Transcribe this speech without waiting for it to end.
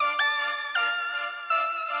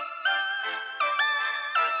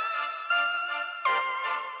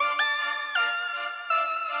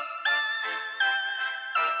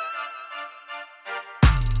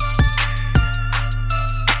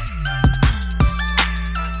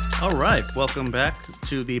All right, welcome back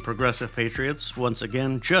to the Progressive Patriots. Once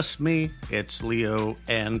again, just me. It's Leo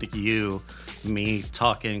and you, me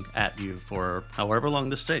talking at you for however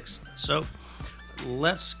long this takes. So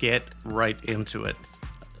let's get right into it.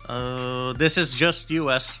 This is just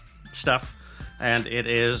U.S. stuff, and it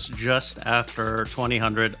is just after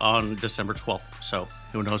 2000 on December 12th. So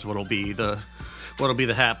who knows what'll be the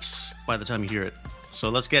haps by the time you hear it. So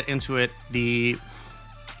let's get into it. The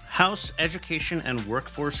House Education and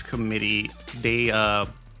Workforce Committee, they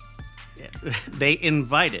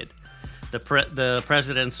invited the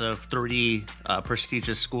presidents of three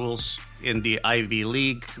prestigious schools in the Ivy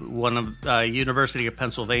League, one of University of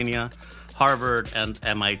Pennsylvania, Harvard, and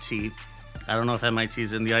MIT. I don't know if MIT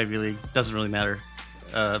is in the Ivy League. Doesn't really matter.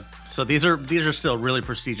 So these are still really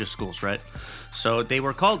prestigious schools, right? So they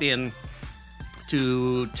were called in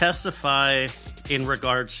to testify in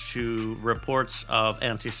regards to reports of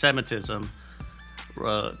antisemitism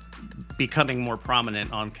becoming more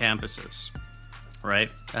prominent on campuses, right?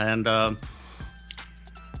 And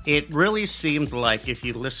it really seemed like, if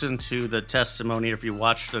you listen to the testimony, if you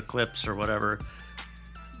watch the clips or whatever,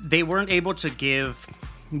 they weren't able to give,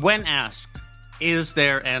 when asked, is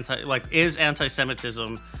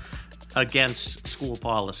anti-Semitism against school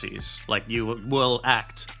policies? Like, you will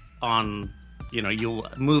act on, you'll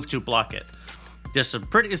move to block it. It's a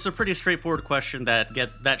pretty straightforward question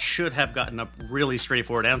that should have gotten a really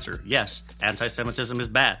straightforward answer. Yes, anti-Semitism is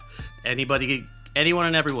bad. Anyone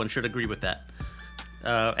and everyone should agree with that.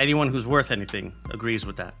 Anyone who's worth anything agrees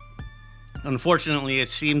with that. Unfortunately, it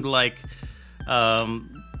seemed like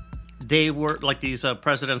these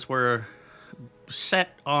presidents were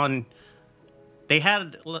set on. They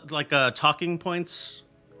had talking points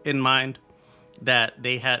in mind that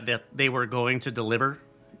they were going to deliver.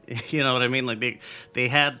 You know what I mean? Like they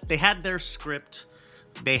had their script,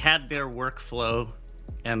 they had their workflow,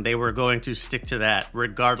 and they were going to stick to that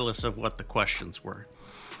regardless of what the questions were.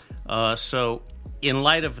 So in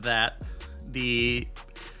light of that, the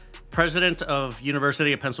president of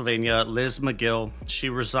University of Pennsylvania, Liz McGill, she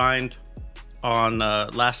resigned on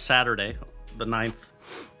last Saturday, the 9th,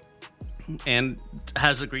 and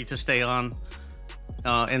has agreed to stay on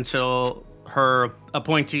until her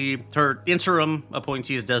interim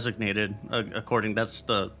appointee is designated. That's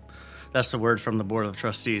the word from the Board of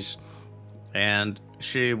Trustees, and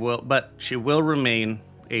she will remain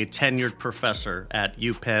a tenured professor at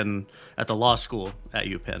UPenn, at the law school at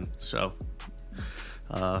UPenn. So,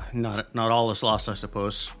 not all is lost, I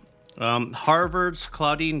suppose. Harvard's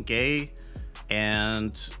Claudine Gay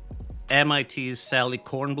and MIT's Sally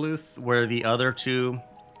Kornbluth were the other two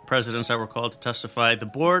presidents that were called to testify. The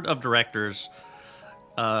board of directors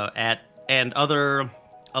and other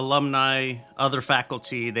alumni, other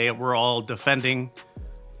faculty, they were all defending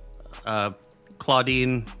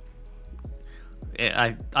Claudine,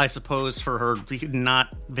 I suppose, for her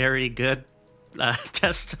not very good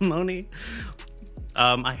testimony.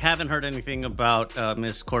 I haven't heard anything about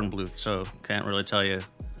Ms. Kornbluth, so can't really tell you.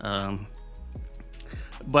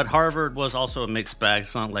 But Harvard was also a mixed bag.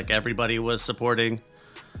 It's not like everybody was supporting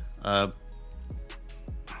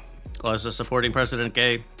supporting President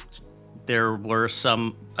Gay. There were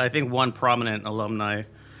some, I think one prominent alumnus,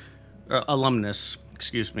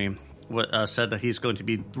 said that he's going to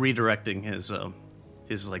be redirecting his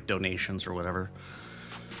donations or whatever.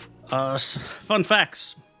 Fun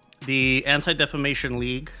facts. The Anti-Defamation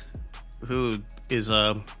League, who is,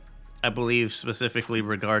 I believe, specifically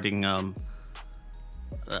regarding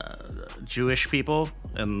Jewish people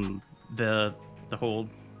and the whole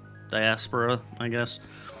diaspora, I guess.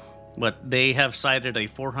 But they have cited a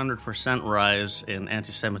 400% rise in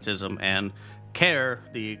anti-Semitism, and CAIR,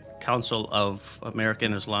 the Council of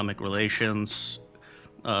American Islamic Relations,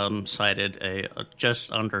 cited a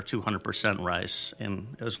just under 200% rise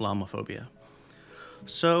in Islamophobia.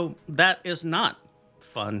 So that is not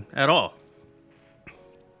fun at all.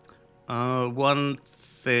 One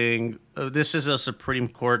thing, this is a Supreme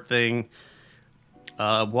Court thing.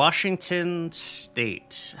 Washington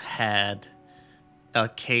State had a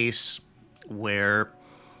case where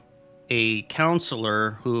a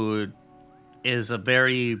counselor who is a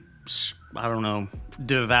very,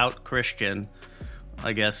 devout Christian,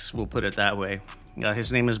 I guess we'll put it that way.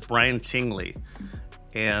 His name is Brian Tingley,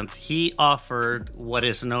 and he offered what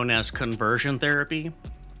is known as conversion therapy.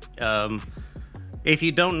 If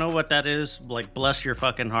you don't know what that is, bless your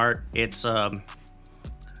fucking heart. It's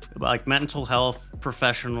like mental health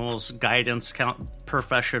professionals, guidance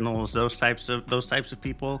professionals, those types of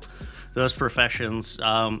people, those professions,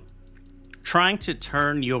 trying to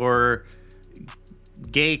turn your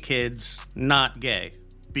gay kids not gay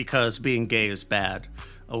because being gay is bad.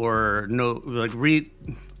 or no, like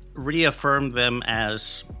reaffirm them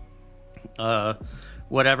as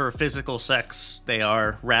whatever physical sex they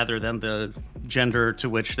are, rather than the gender to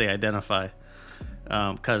which they identify,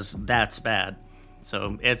 because that's bad.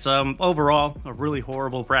 So it's overall a really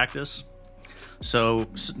horrible practice. So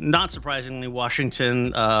not surprisingly,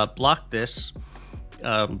 Washington blocked this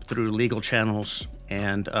through legal channels,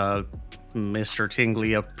 and Mr.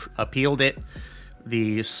 Tingley appealed it.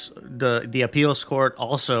 The appeals court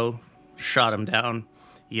also shot him down.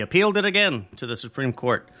 He appealed it again to the Supreme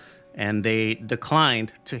Court, and they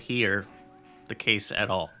declined to hear the case at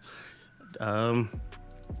all.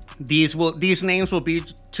 These names will be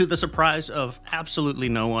to the surprise of absolutely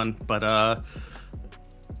no one, but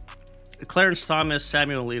Clarence Thomas,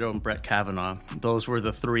 Samuel Alito, and Brett Kavanaugh. Those were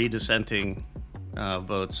the three dissenting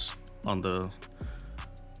votes in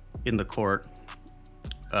the court.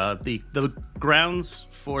 The grounds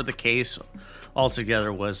for the case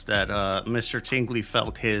altogether was that Mr. Tingley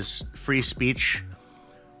felt his free speech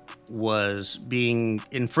was being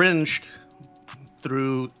infringed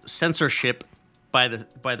through censorship by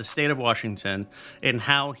the state of Washington in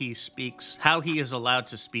how he speaks, how he is allowed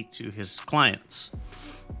to speak to his clients,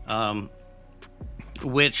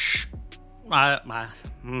 which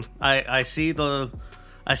I see the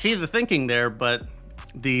thinking there, but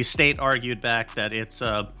the state argued back that it's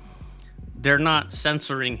they're not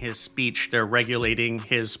censoring his speech, they're regulating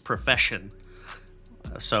his profession.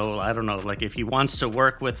 So I don't know, like if he wants to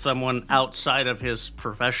work with someone outside of his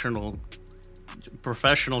professional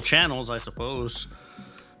channels, I suppose,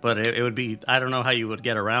 but it would be, I don't know how you would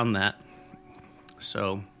get around that.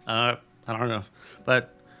 So I don't know,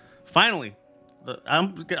 but finally,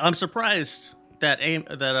 I'm surprised that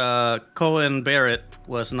Cohen Barrett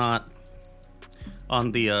was not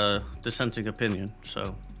on the dissenting opinion.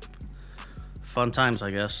 So fun times,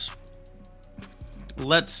 I guess.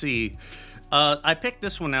 Let's see. I picked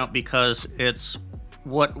this one out because it's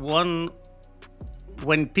when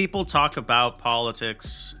people talk about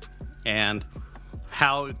politics and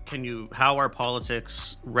how are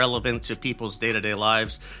politics relevant to people's day-to-day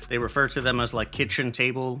lives, they refer to them as like kitchen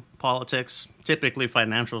table politics, typically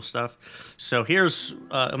financial stuff. So here's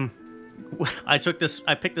I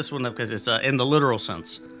picked this one up because it's in the literal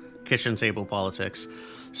sense, kitchen table politics.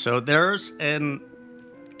 So there's an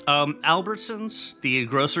Albertsons, the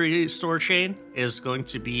grocery store chain, is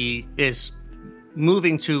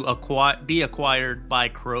moving to be acquired by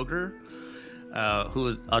Kroger, who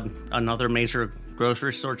is another major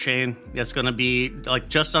grocery store chain. It's going to be like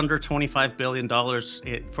just under $25 billion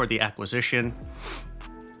for the acquisition.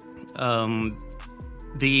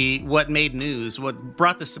 What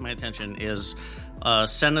brought this to my attention is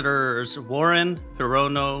Senators Warren,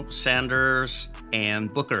 Hirono, Sanders,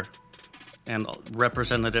 and Booker, and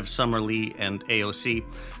Representative Summerlee and AOC.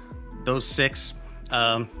 Those six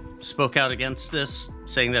spoke out against this,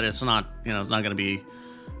 saying that it's not going to be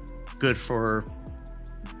good for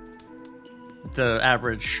the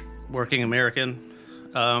average working American.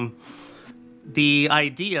 The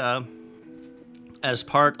idea, as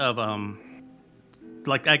part of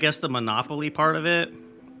I guess the monopoly part of it,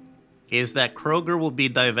 is that Kroger will be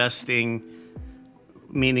divesting,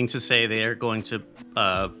 meaning to say they are going to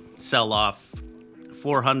sell off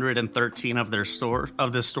 413 of their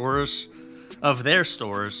stores,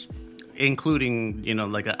 including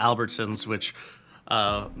like Albertsons, which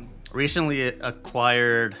recently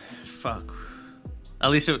acquired at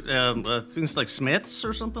least things like Smith's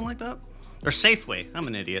or something like that, or Safeway. I'm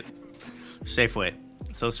an idiot. Safeway.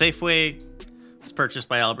 So Safeway is purchased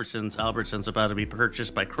by Albertsons. Albertsons about to be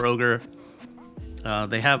purchased by Kroger.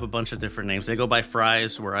 They have a bunch of different names. They go by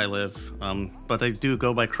Fry's where I live, but they do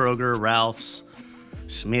go by Kroger, Ralph's,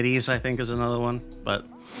 Smitty's, I think, is another one. But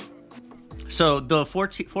so the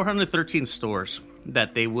 413 stores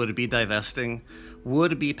that they would be divesting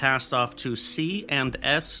would be passed off to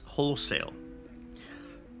C&S Wholesale,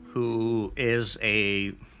 who is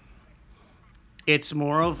it's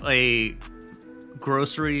more of a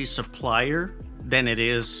grocery supplier than it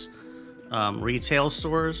is retail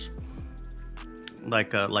stores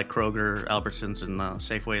like Kroger, Albertsons, and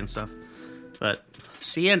Safeway and stuff. But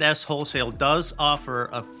C&S Wholesale does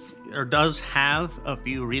does have a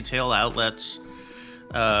few retail outlets.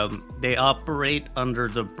 They operate under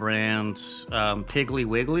the brand Piggly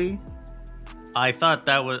Wiggly. I thought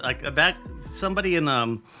that was that somebody in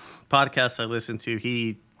podcast I listened to,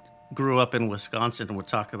 he grew up in Wisconsin and would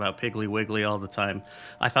talk about Piggly Wiggly all the time.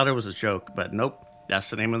 I thought it was a joke, but nope, that's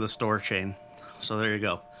the name of the store chain. So there you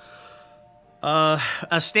go.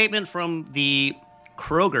 A statement from the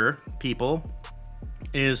Kroger people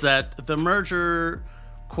is that the merger,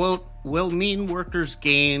 quote, will mean workers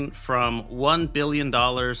gain from $1 billion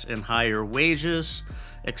in higher wages,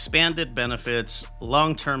 expanded benefits,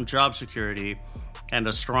 long-term job security, and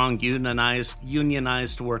a strong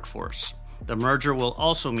unionized workforce. The merger will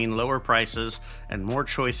also mean lower prices and more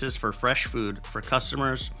choices for fresh food for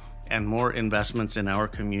customers and more investments in our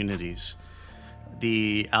communities.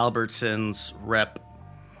 The Albertsons rep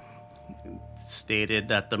stated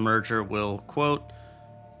that the merger will, quote,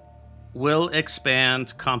 will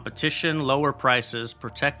expand competition, lower prices,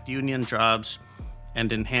 protect union jobs,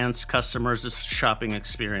 and enhance customers' shopping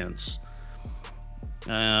experience.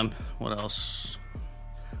 What else?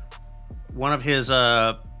 One of his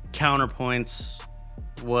counterpoints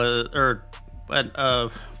was,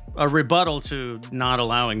 a rebuttal to not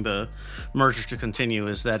allowing the merger to continue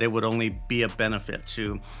is that it would only be a benefit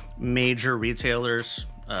to major retailers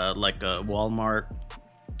like Walmart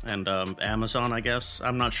and Amazon, I guess.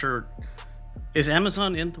 I'm not sure. Is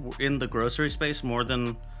Amazon in the grocery space more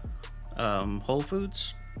than Whole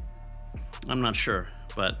Foods? I'm not sure,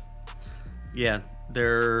 but yeah,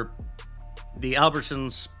 the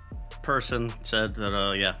Albertsons person said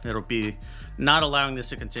that it'll be not allowing this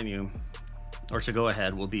to continue or to go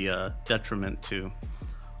ahead will be a detriment to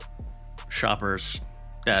shoppers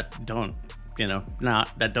that don't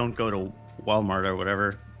go to Walmart or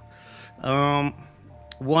whatever.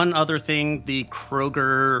 One other thing, the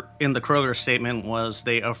Kroger statement was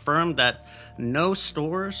they affirmed that no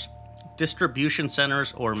stores, distribution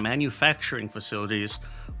centers, or manufacturing facilities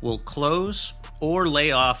will close or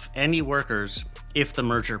lay off any workers if the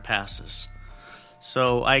merger passes.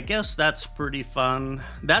 So I guess that's pretty fun.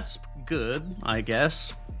 That's good, I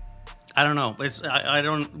guess. I don't know. I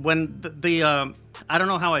don't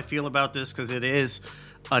know how I feel about this because it is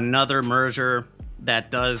another merger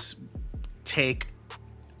that does take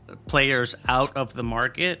players out of the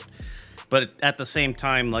market, but at the same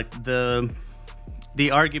time, like the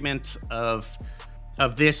argument of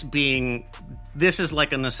this is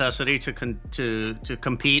like a necessity to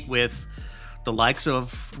compete with the likes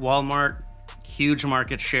of Walmart, huge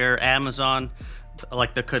market share, Amazon,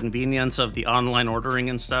 like the convenience of the online ordering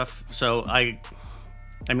and stuff. So I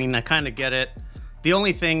kind of get it. The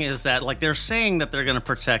only thing is that, like, they're saying that they're going to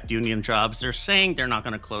protect union jobs. They're saying they're not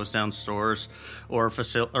going to close down stores or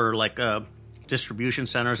distribution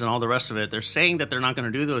centers and all the rest of it. They're saying that they're not going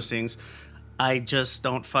to do those things. I just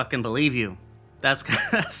don't fucking believe you. That's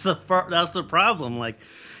the problem. Like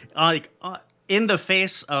in the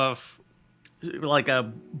face of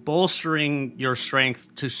bolstering your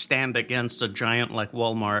strength to stand against a giant like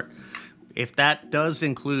Walmart, if that does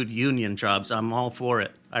include union jobs, I'm all for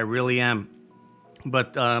it. I really am.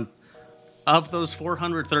 But of those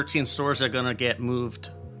 413 stores that are going to get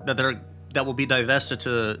moved, that will be divested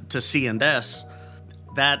to C&S,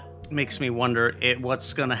 that makes me wonder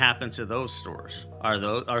what's going to happen to those stores.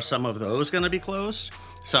 Are some of those going to be closed?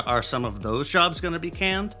 So are some of those jobs going to be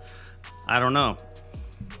canned? I don't know.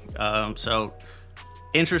 So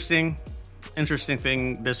interesting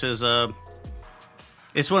thing. This is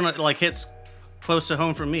it's one that like hits close to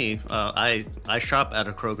home for me. I shop at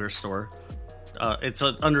a Kroger store. It's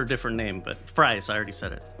under a different name, but Fry's, I already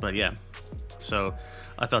said it. But yeah, so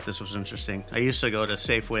I thought this was interesting. I used to go to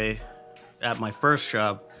Safeway at my first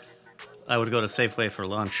job. I would go to Safeway for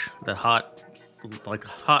lunch. The hot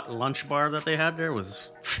lunch bar that they had there was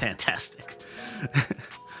fantastic.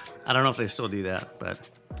 I don't know if they still do that, but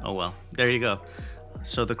oh well. There you go.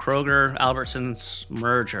 So the Kroger-Albertsons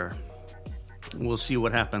merger. We'll see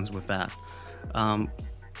what happens with that.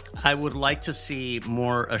 I would like to see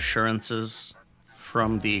more assurances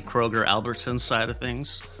from the Kroger-Albertsons side of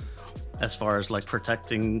things as far as like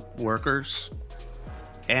protecting workers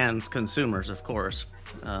and consumers, of course.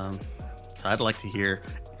 So I'd like to hear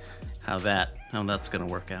how that's going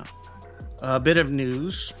to work out. A bit of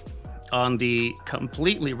news on the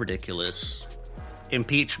completely ridiculous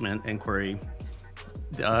impeachment inquiry.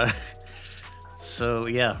 The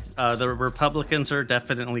Republicans are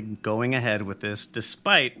definitely going ahead with this,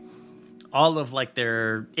 despite all of like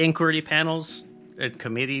their inquiry panels and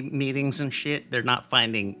committee meetings and shit. They're not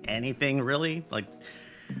finding anything really. Like,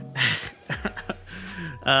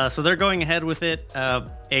 so they're going ahead with it.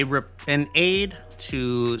 An aide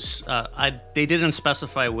to they didn't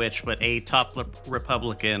specify which, but a top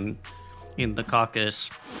Republican in the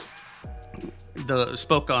caucus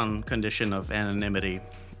spoke on condition of anonymity,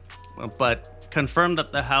 but confirmed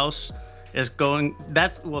that the House is going.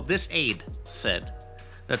 This aide said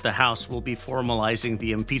that the House will be formalizing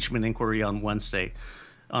the impeachment inquiry on Wednesday,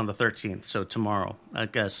 on the 13th, so tomorrow, I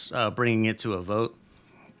guess, bringing it to a vote.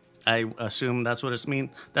 I assume that's what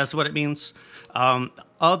That's what it means.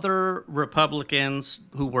 Other Republicans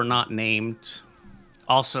who were not named,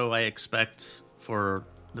 also, I expect, for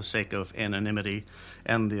the sake of anonymity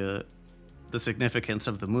and the significance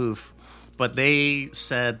of the move, but they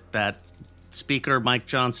said that Speaker Mike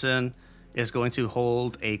Johnson is going to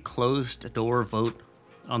hold a closed door vote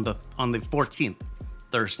on the 14th,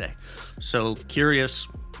 Thursday. So curious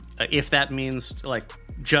if that means like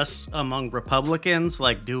just among Republicans,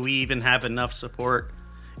 like do we even have enough support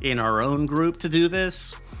in our own group to do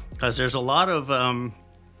this? Because there's a lot of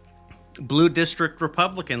blue district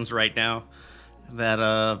Republicans right now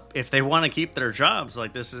that if they want to keep their jobs,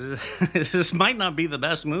 like this might not be the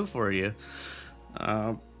best move for you.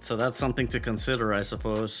 So that's something to consider, I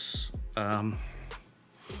suppose.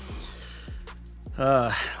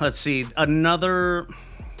 Let's see. Another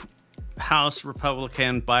House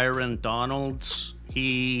Republican, Byron Donalds,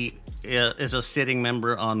 he is a sitting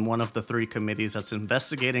member on one of the 3 committees that's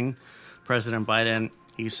investigating President Biden.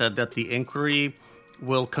 He said that the inquiry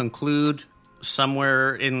will conclude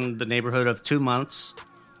somewhere in the neighborhood of 2 months,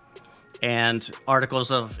 and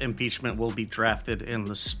articles of impeachment will be drafted in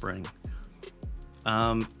the spring.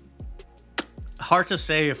 Hard to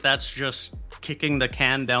say if that's just kicking the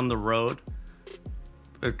can down the road,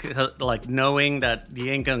 like knowing that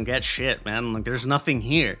you ain't gonna get shit, man. Like there's nothing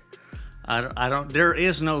here. I don't. There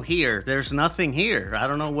is no here. There's nothing here. I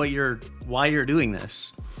don't know why you're doing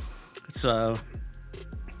this. It's I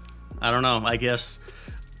don't know. I guess.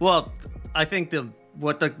 Well, I think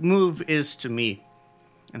what the move is to me,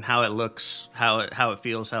 and how it looks, how it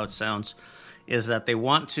feels, how it sounds, is that they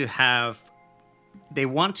want to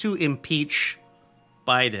impeach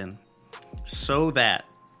Biden so that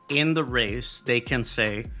in the race they can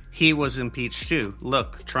say he was impeached too.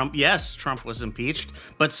 Look, Trump was impeached,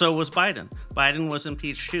 but so was Biden. Biden was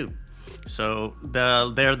impeached too. So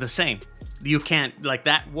they're the same. You can't, like,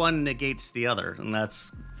 that one negates the other, and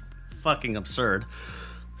that's fucking absurd.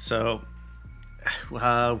 So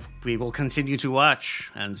we will continue to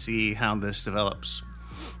watch and see how this develops.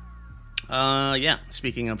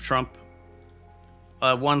 Speaking of Trump,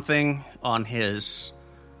 one thing on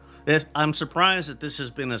I'm surprised that this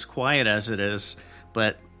has been as quiet as it is,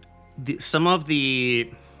 but some of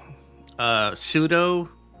the pseudo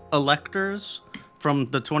electors from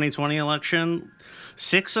the 2020 election,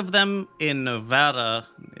 6 of them in Nevada.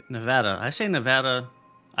 I say Nevada.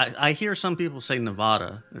 I hear some people say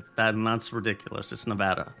Nevada. And that's ridiculous. It's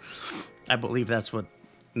Nevada. I believe that's what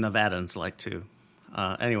Nevadans like too.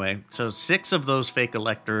 Anyway, so 6 of those fake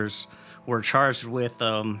electors were charged with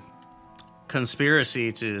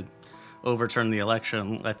conspiracy to overturn the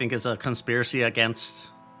election. I think it's a conspiracy against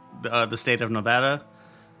the state of Nevada.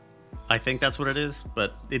 I think that's what it is,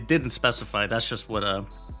 but it didn't specify. That's just what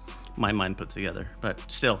my mind put together. But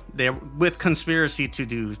still, they're with conspiracy to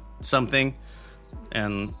do something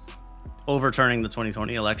and overturning the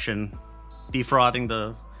 2020 election, defrauding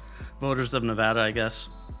the voters of Nevada, I guess.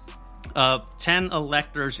 10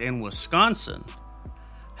 electors in Wisconsin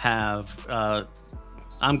have,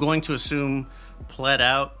 I'm going to assume,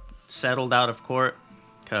 settled out of court,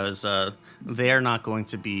 because they're not going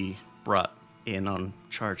to be brought in on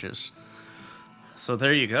charges. So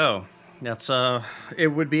there you go. That's it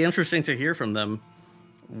would be interesting to hear from them.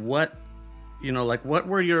 What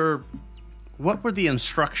were the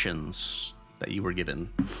instructions that you were given?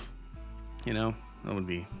 That would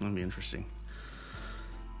be interesting.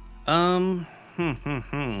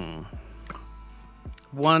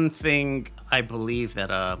 One thing I believe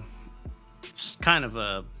that it's kind of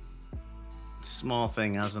a small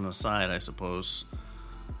thing as an aside, I suppose,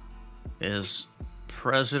 is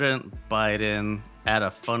President Biden at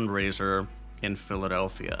a fundraiser in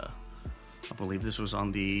Philadelphia. I believe this was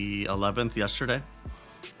on the 11th, yesterday.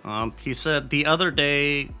 He said the other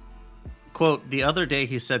day, quote, "The other day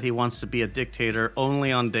he said he wants to be a dictator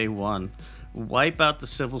only on day one, wipe out the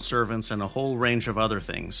civil servants and a whole range of other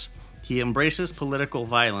things. He embraces political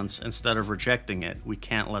violence instead of rejecting it. We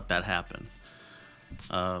can't let that happen."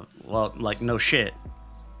 No shit.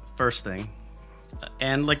 First thing.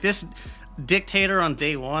 And this dictator on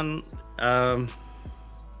day one,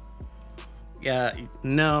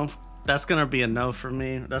 no. That's going to be a no for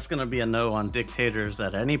me. That's going to be a no on dictators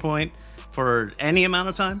at any point for any amount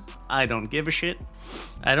of time. I don't give a shit.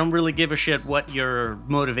 I don't really give a shit what your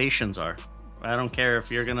motivations are. I don't care if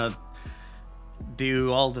you're going to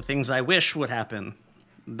do all the things I wish would happen.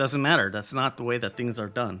 It doesn't matter. That's not the way that things are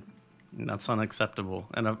done. And that's unacceptable.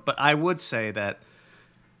 But I would say that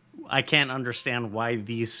I can't understand why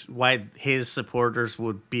his supporters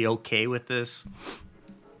would be okay with this.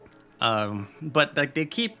 But they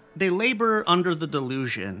keep they labor under the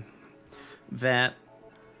delusion that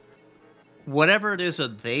whatever it is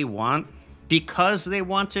that they want, because they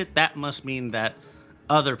want it, that must mean that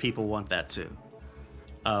other people want that too.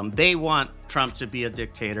 They want Trump to be a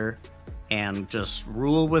dictator and just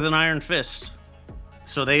rule with an iron fist.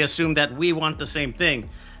 So they assume that we want the same thing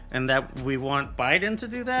and that we want Biden to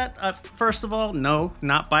do that. First of all, no,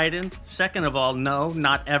 not Biden. Second of all, no,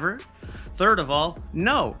 not ever. Third of all,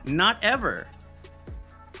 no, not ever.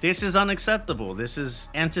 This is unacceptable. This is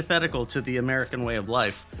antithetical to the American way of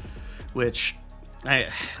life, which I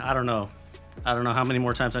don't know. I don't know how many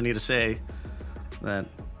more times I need to say that.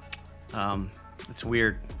 It's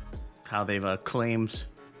weird how they've claimed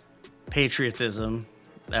patriotism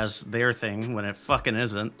as their thing when it fucking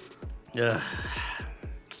isn't. Ugh.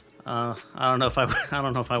 I don't know if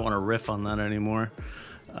I want to riff on that anymore.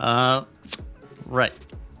 Right.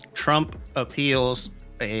 Trump appeals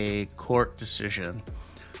a court decision.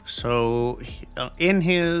 So in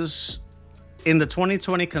the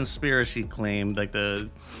 2020 conspiracy claim, like the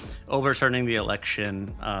overturning the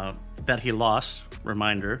election, that he lost.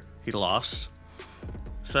 Reminder, he lost.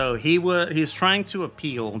 So he's trying to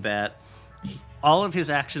appeal that all of his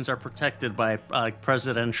actions are protected by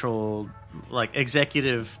presidential,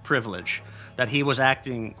 executive privilege, that he was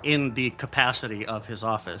acting in the capacity of his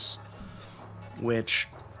office, which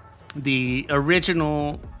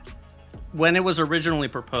when it was originally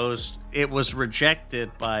proposed, it was rejected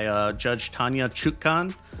by Judge Tanya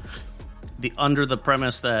Chutkan, under the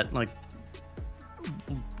premise that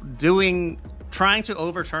trying to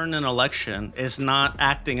overturn an election is not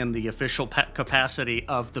acting in the official capacity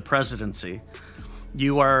of the presidency.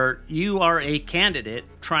 You are a candidate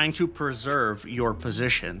trying to preserve your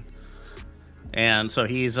position. And so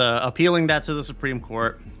he's appealing that to the Supreme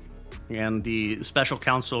Court. And the special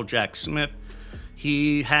counsel, Jack Smith,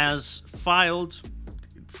 he has filed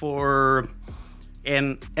for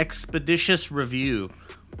an expeditious review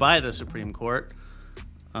by the Supreme Court.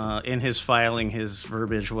 In his filing, his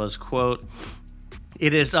verbiage was, quote,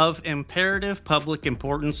 "It is of imperative public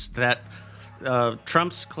importance that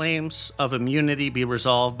Trump's claims of immunity be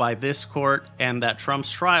resolved by this court and that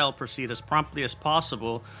Trump's trial proceed as promptly as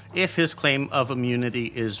possible if his claim of immunity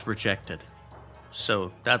is rejected."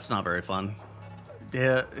 So that's not very fun.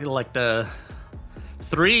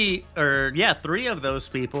 Three of those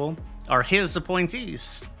people are his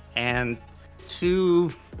appointees, and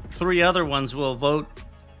three other ones will vote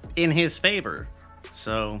in his favor.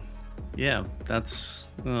 So, yeah, that's...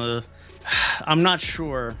 I'm not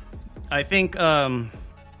sure. I think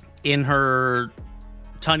in her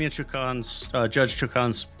Tanya Chutkan's, Judge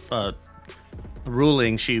Chutkan's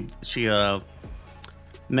ruling, she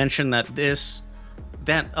mentioned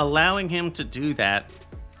that allowing him to do that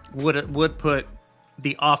would put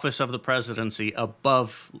the office of the presidency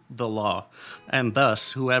above the law, and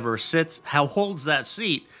thus whoever holds that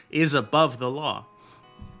seat is above the law.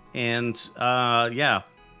 And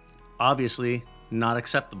obviously not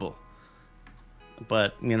acceptable.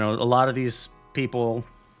 But a lot of these people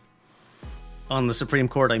on the Supreme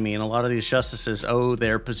Court, a lot of these justices owe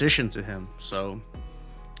their position to him. So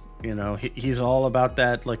he's all about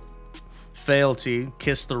that fealty,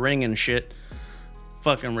 kiss the ring and shit.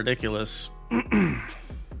 Fucking ridiculous.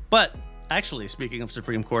 But actually, speaking of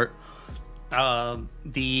Supreme Court,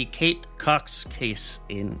 the Kate Cox case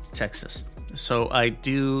in Texas. So I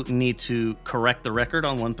do need to correct the record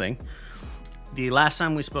on one thing. The last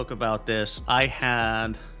time we spoke about this, I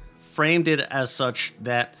had framed it as such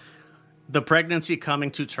that the pregnancy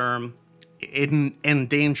coming to term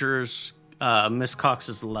endangers Miss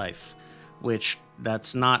Cox's life, which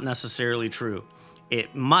that's not necessarily true.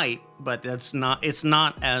 It might, but it's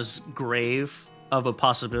not as grave of a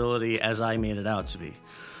possibility as I made it out to be.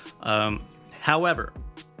 However,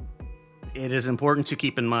 it is important to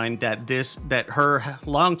keep in mind that her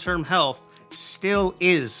long-term health still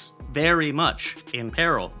is very much in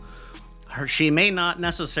peril. She may not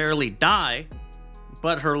necessarily die,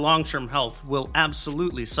 but her long-term health will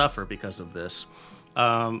absolutely suffer because of this.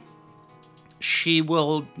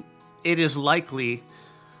 It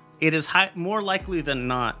is more likely than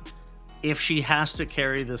not, if she has to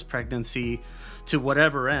carry this pregnancy to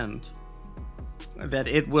whatever end, that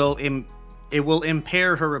it will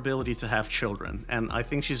impair her ability to have children. And I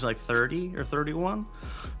think she's 30 or 31.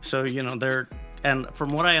 So, and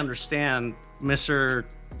from what I understand, Mr.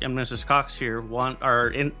 and Mrs. Cox here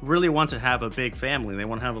really want to have a big family. They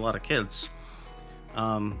want to have a lot of kids.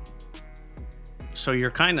 So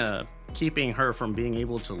you're kind of keeping her from being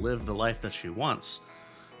able to live the life that she wants.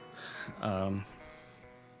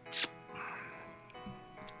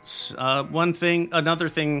 Another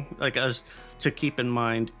thing, like as to keep in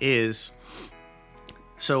mind is,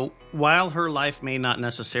 so while her life may not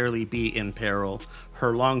necessarily be in peril,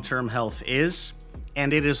 her long-term health is,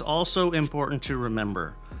 and it is also important to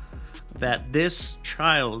remember that this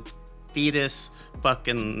child, fetus,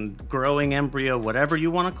 fucking growing embryo, whatever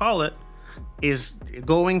you want to call it, is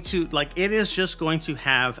going to, like, it is just going to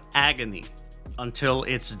have agony until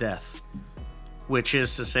its death, which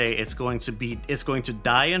is to say it's going to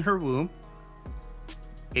die in her womb.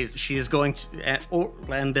 She is going to,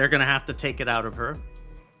 and they're going to have to take it out of her,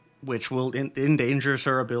 which will endangers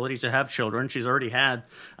her ability to have children. She's already had,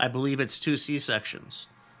 I believe it's 2 C-sections.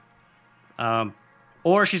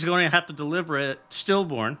 Or she's going to have to deliver it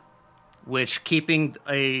stillborn, which keeping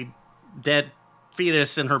a dead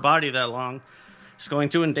fetus in her body that long is going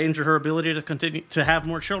to endanger her ability to continue to have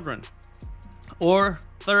more children. Or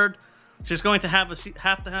third, she's going to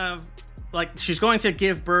she's going to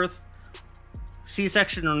give birth,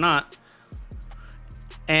 C-section or not,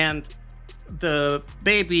 and the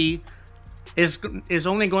baby is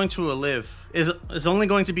only going to is only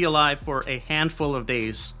going to be alive for a handful of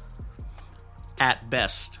days at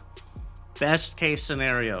best. Best case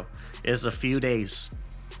scenario is a few days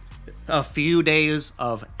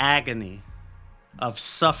of agony, of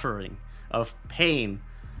suffering, of pain,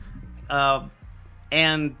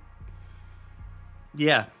 and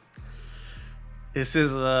yeah, this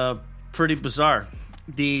is pretty bizarre.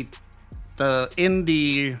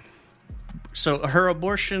 So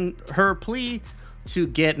her plea to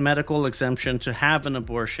get medical exemption to have an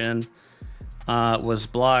abortion was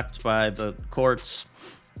blocked by the courts.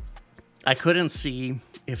 I couldn't see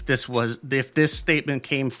if this statement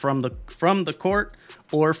came from the court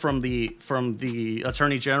or from the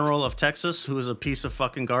Attorney General of Texas, who is a piece of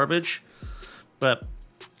fucking garbage. But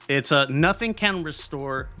it's nothing can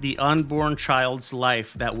restore the unborn child's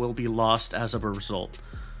life that will be lost as a result.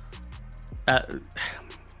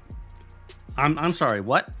 I'm sorry,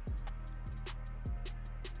 what?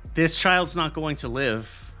 This child's not going to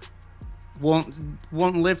live. Won't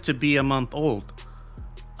live to be a month old.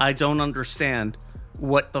 I don't understand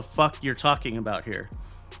what the fuck you're talking about here.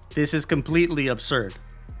 This is completely absurd.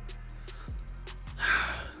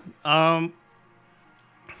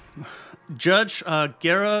 Judge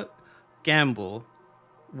Gara Gamble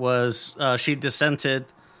she dissented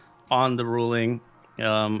on the ruling.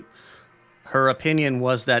 Her opinion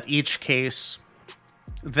was that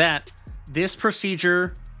that this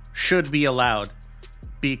procedure should be allowed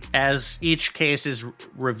as each case is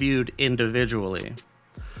reviewed individually.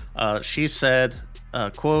 She said,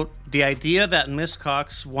 quote, "The idea that Miss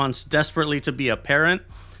Cox wants desperately to be a parent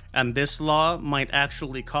and this law might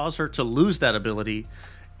actually cause her to lose that ability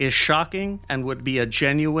is shocking and would be a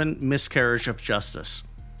genuine miscarriage of justice."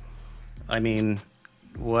 I mean,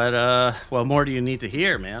 what more do you need to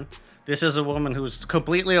hear, man? This is a woman who's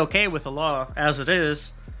completely okay with the law as it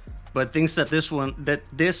is, but thinks that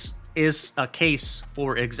this is a case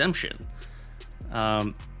for exemption.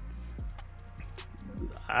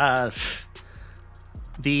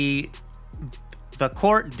 The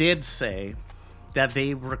court did say that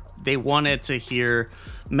they wanted to hear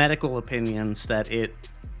medical opinions that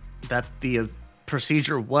the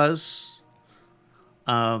procedure was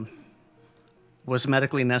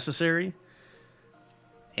medically necessary,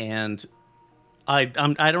 and I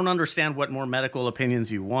don't understand what more medical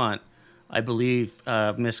opinions you want. I believe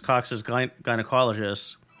Miss Cox's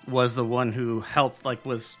gynecologist was the one who helped,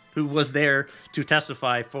 who was there to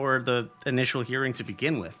testify for the initial hearing to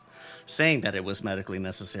begin with, saying that it was medically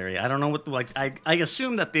necessary. I don't know I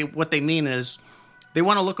assume that what they mean is they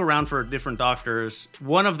want to look around for different doctors,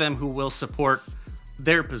 one of them who will support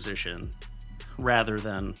their position rather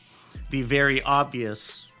than the very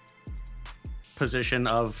obvious position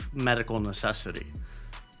of medical necessity.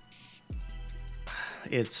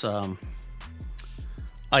 It's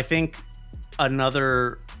I think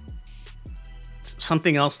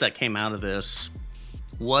something else that came out of this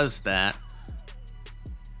was that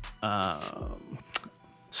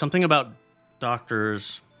something about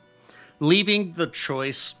doctors leaving the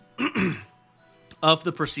choice of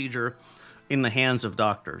the procedure in the hands of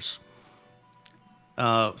doctors.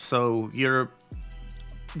 So you're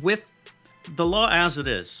with the law as it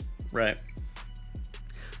is, right?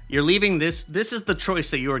 You're leaving this is the choice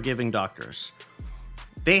that you are giving doctors.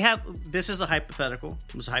 This is a hypothetical.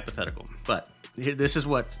 It was a hypothetical, but this is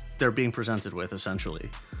what they're being presented with, essentially.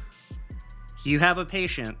 You have a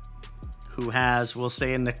patient who has, we'll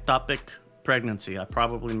say, an ectopic pregnancy. I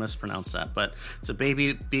probably mispronounced that, but it's a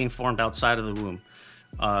baby being formed outside of the womb.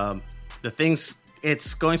 The thing's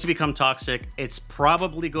it's going to become toxic. It's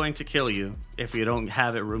probably going to kill you if you don't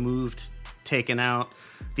have it removed, taken out.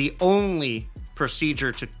 The only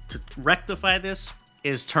procedure to rectify this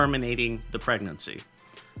is terminating the pregnancy.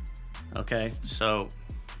 Okay, so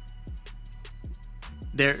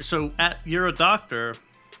you're a doctor.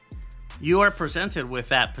 You are presented with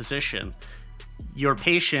that position. Your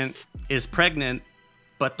patient is pregnant,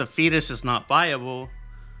 but the fetus is not viable.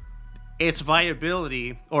 Its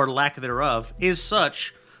viability, or lack thereof, is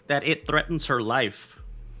such that it threatens her life.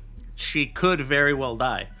 She could very well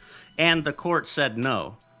die. And the court said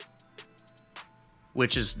no.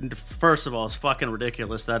 Which is, first of all, is fucking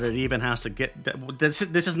ridiculous that it even has to get... This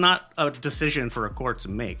is not a decision for a court to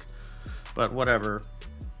make. But whatever.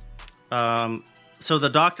 So the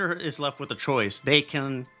doctor is left with a choice. They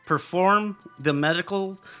can perform the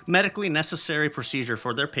medically necessary procedure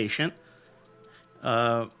for their patient,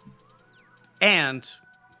 and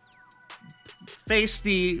face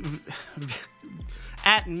the,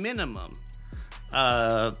 at minimum,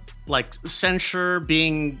 like censure,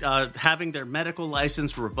 being having their medical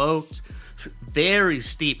license revoked, very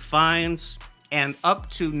steep fines, and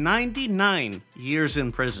up to 99 years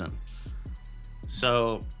in prison.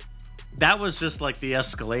 So that was just like the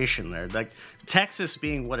escalation there. Like Texas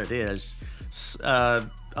being what it is, a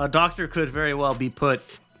doctor could very well be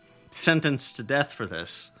sentenced to death for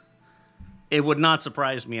this. It would not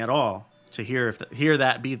surprise me at all to hear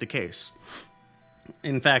that be the case.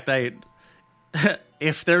 In fact,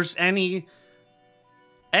 if there's any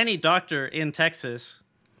doctor in Texas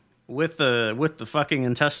with the fucking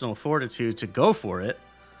intestinal fortitude to go for it,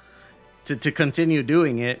 to continue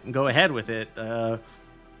doing it and go ahead with it,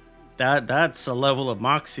 that's a level of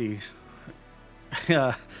moxie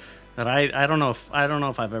that I don't know if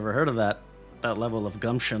I've ever heard of that level of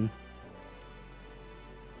gumption.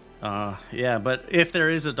 Yeah, but if there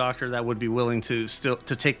is a doctor that would be willing to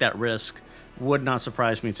take that risk, would not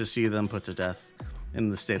surprise me to see them put to death in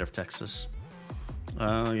the state of Texas.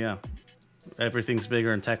 Yeah, everything's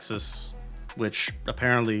bigger in Texas, which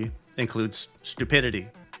apparently includes stupidity.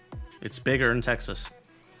 It's bigger in Texas.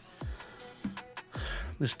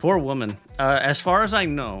 This poor woman, as far as I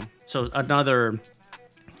know, so another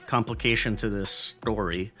complication to this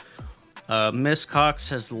story, Miss Cox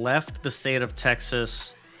has left the state of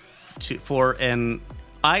Texas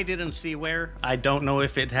I didn't see where. I don't know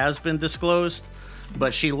if it has been disclosed,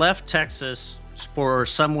 but she left Texas for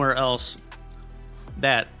somewhere else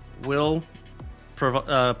that will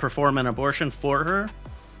perform an abortion for her.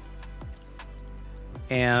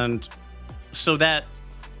 And so that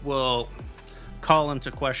will call into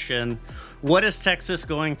question, what is Texas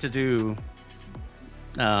going to do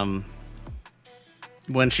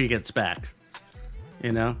when she gets back?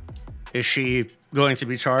 You know, is she going to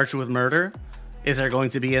be charged with murder? Is there going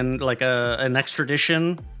to be an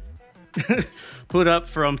extradition put up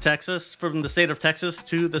from the state of Texas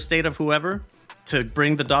to the state of whoever to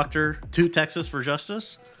bring the doctor to Texas for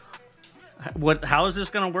justice? How is this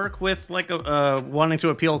going to work with wanting to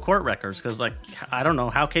appeal court records? Because I don't know,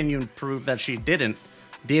 how can you prove that she did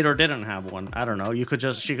or didn't have one? I don't know. She could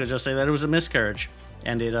just say that it was a miscarriage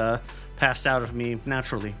and it passed out of me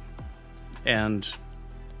naturally, and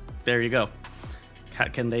there you go.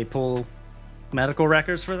 Can they pull medical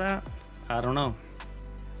records for that? I don't know.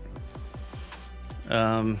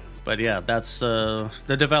 But yeah, that's the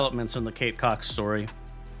developments in the Kate Cox story.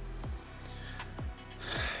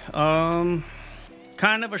 Kind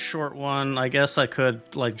of a short one. I guess I could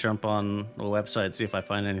jump on the website, see if I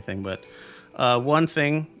find anything. But one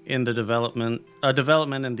thing in the development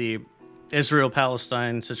in the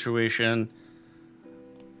Israel-Palestine situation,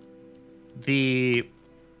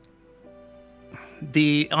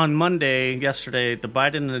 on Monday, yesterday, the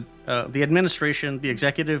Biden, the administration, the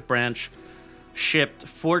executive branch, shipped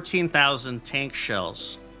 14,000 tank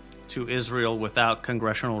shells to Israel without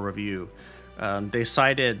congressional review. They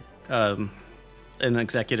cited an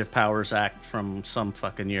Executive Powers Act from some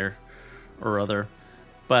fucking year or other.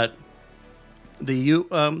 But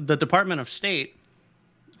the Department of State,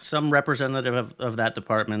 some representative of that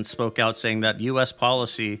department spoke out saying that U.S.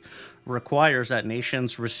 policy requires that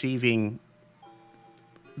nations receiving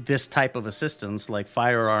this type of assistance, like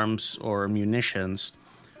firearms or munitions,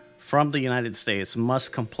 from the United States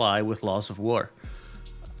must comply with laws of war.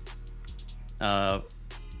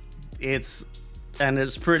 It's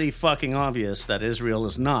pretty fucking obvious that Israel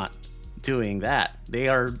is not doing that. They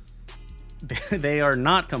are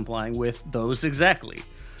not complying with those exactly.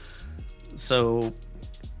 So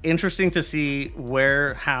interesting to see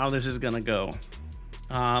how this is going to go.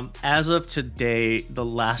 As of today, the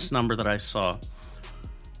last number that I saw,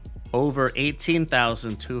 over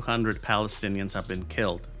 18,200 Palestinians have been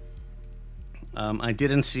killed. I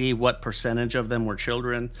didn't see what percentage of them were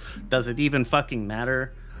children. Does it even fucking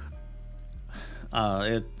matter?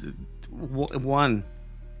 One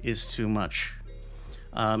is too much.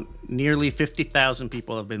 Nearly 50,000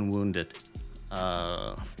 people have been wounded.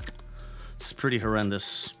 It's a pretty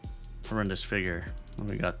horrendous figure. What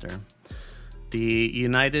we got there? The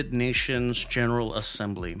United Nations General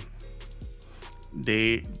Assembly.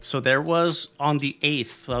 There was on the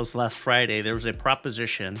 8th, that was last Friday, there was a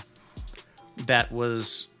proposition that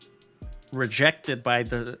was rejected by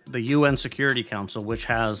the UN Security Council, which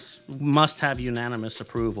must have unanimous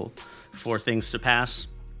approval for things to pass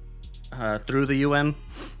through the UN.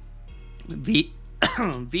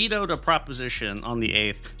 Vetoed a proposition on the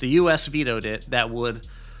 8th. The US vetoed it that would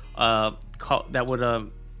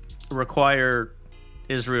require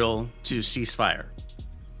Israel to cease fire,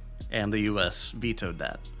 and the US vetoed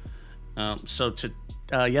that.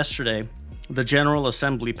 Yesterday, the General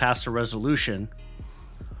Assembly passed a resolution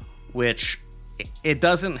which it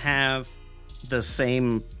doesn't have the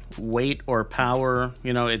same weight or power.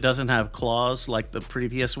 It doesn't have clause like the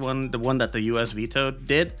previous one, the one that the US vetoed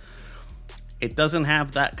did. It doesn't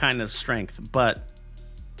have that kind of strength, but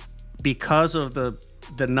because of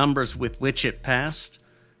the numbers with which it passed,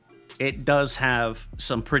 it does have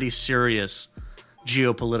some pretty serious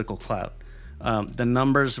geopolitical clout. The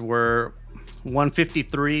numbers were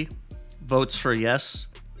 153 votes for yes,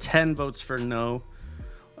 10 votes for no,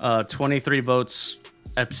 23 votes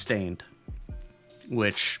abstained.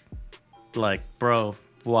 Which, bro,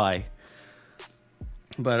 why?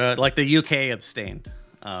 But the UK abstained.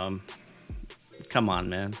 Come on,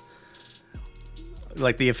 man.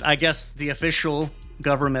 I guess the official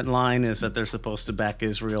government line is that they're supposed to back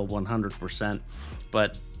Israel 100%,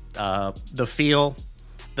 but the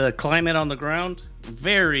climate on the ground,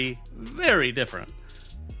 very, very different.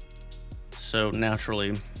 So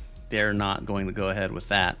naturally, they're not going to go ahead with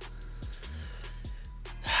that.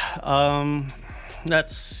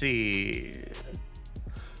 Let's see.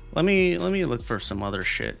 Let me look for some other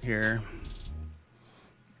shit here,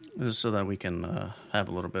 just so that we can have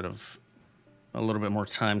a little bit more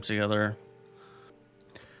time together.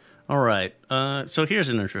 All right. So here's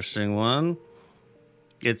an interesting one.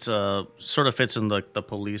 It's sort of fits in the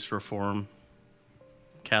police reform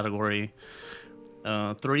category.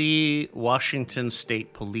 3 Washington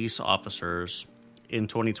State police officers in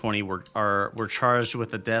 2020 were charged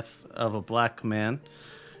with the death of a black man,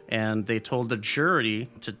 and they told the jury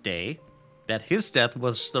today that his death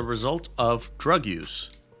was the result of drug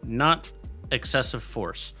use, not excessive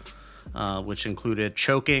force, which included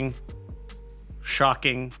choking,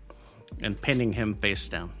 shocking, and pinning him face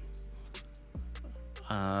down.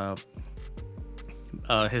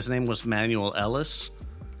 His name was Manuel Ellis,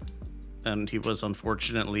 and he was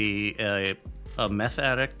unfortunately a meth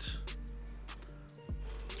addict.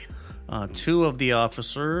 2 of the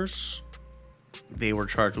officers, they were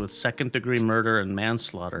charged with second-degree murder and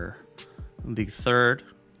manslaughter. The third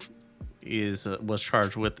was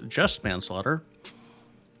charged with just manslaughter.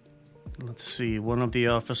 Let's see. One of the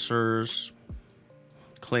officers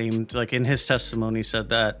claimed, in his testimony, said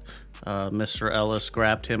that Mr. Ellis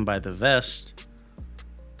grabbed him by the vest,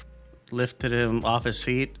 lifted him off his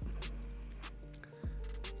feet,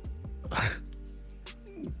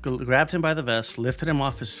 grabbed him by the vest, lifted him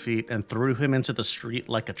off his feet, and threw him into the street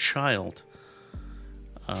like a child.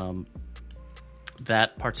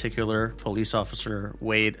 That particular police officer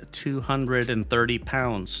weighed 230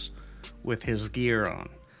 pounds with his gear on.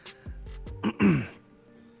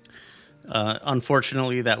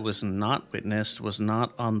 Unfortunately, that was not witnessed, was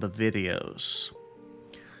not on the videos.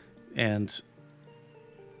 And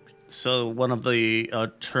so one of the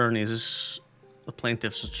attorneys, the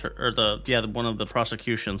plaintiff's one of the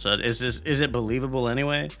prosecution said, "Is it believable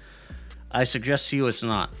anyway?" I suggest to you it's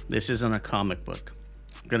not. This isn't a comic book.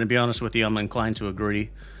 I'm going to be honest with you, I'm inclined to agree.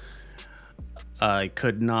 I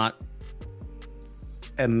could not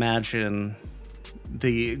imagine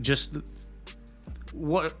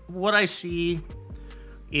what I see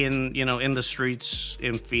in the streets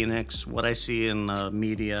in Phoenix, what I see in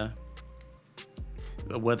media,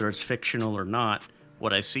 whether it's fictional or not,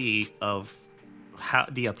 what I see of how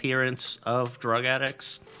the appearance of drug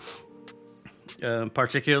addicts,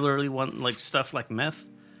 particularly stuff like meth,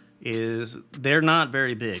 is they're not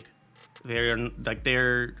very big. They're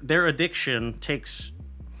their addiction takes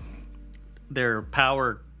their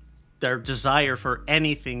power, their desire for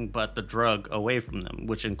anything but the drug away from them,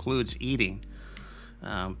 which includes eating.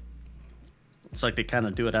 It's like they kind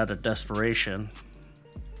of do it out of desperation.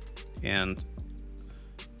 And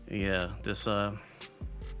yeah, this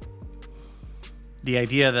The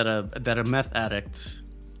idea that a meth addict,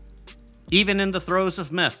 even in the throes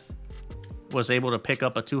of meth, was able to pick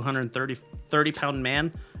up a 230-pound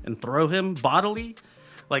man and throw him bodily.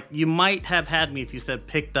 Like, you might have had me if you said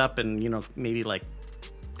picked up and, maybe like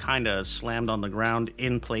kind of slammed on the ground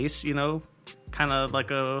in place, kind of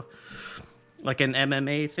like an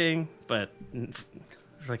MMA thing. But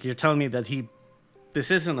it's like, you're telling me that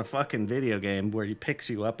this isn't a fucking video game where he picks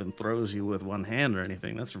you up and throws you with one hand or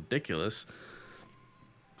anything. That's ridiculous.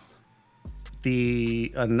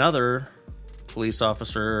 Another police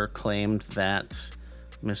officer claimed that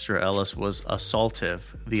Mr. Ellis was assaultive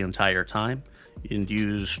the entire time and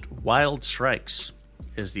used wild strikes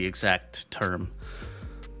is the exact term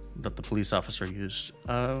that the police officer used.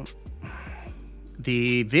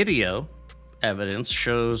 The video evidence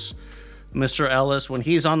shows Mr. Ellis, when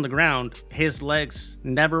he's on the ground, his legs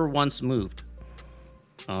never once moved.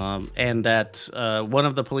 And that one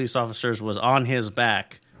of the police officers was on his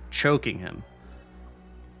back choking him.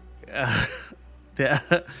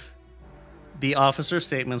 The officer's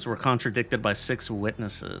statements were contradicted by 6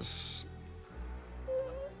 witnesses.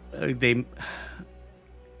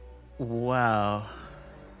 Wow.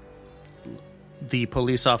 The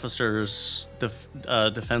police officers'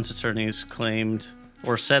 defense attorneys claimed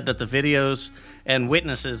or said that the videos and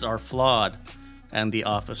witnesses are flawed and the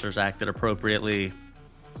officers acted appropriately.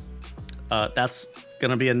 That's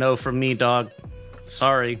gonna be a no from me, dog.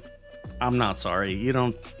 Sorry. I'm not sorry. You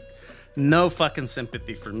don't... No fucking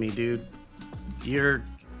sympathy for me, dude.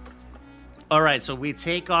 Alright, so we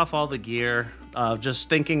take off all the gear. Just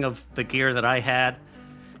thinking of the gear that I had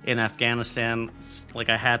in Afghanistan. Like,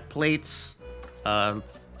 I had plates. I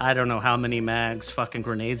don't know how many mags, fucking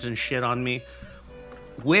grenades and shit on me.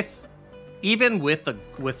 With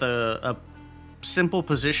a simple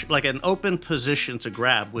position, like an open position to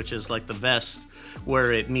grab, which is like the vest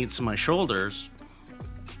where it meets my shoulders.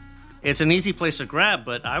 It's an easy place to grab,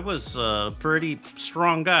 but I was a pretty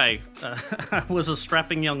strong guy. I was a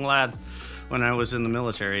strapping young lad when I was in the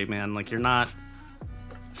military, man. Like, you're not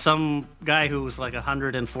some guy who was like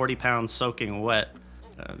 140 pounds soaking wet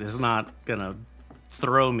is not gonna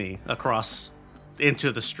throw me across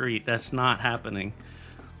into the street. That's not happening.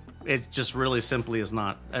 It just really simply is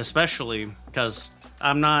not. Especially because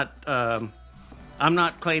I'm not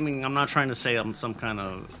claiming, I'm not trying to say I'm some kind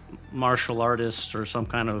of martial artist or some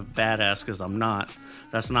kind of badass, because I'm not.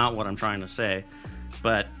 That's not what I'm trying to say.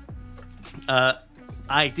 But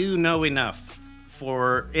I do know enough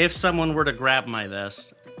for if someone were to grab my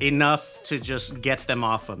vest, enough to just get them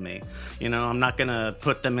off of me. I'm not going to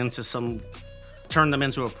put them into turn them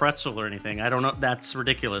into a pretzel or anything. I don't know. That's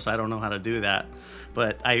ridiculous. I don't know how to do that.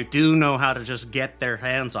 But I do know how to just get their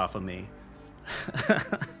hands off of me.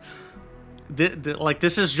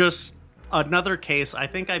 This is just another case. I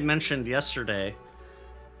think I mentioned yesterday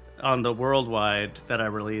on the Worldwide that I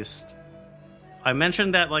released. I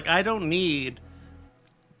mentioned that, I don't need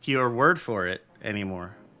your word for it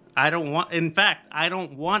anymore. I don't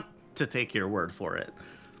want to take your word for it.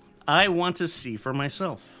 I want to see for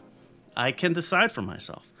myself. I can decide for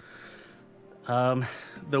myself.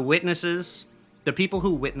 The witnesses, the people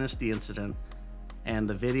who witnessed the incident, and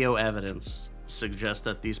the video evidence suggest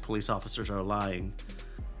that these police officers are lying.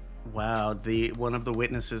 Wow, one of the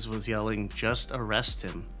witnesses was yelling, "Just arrest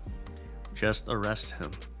him. Just arrest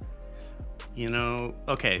him."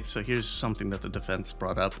 Okay, so here's something that the defense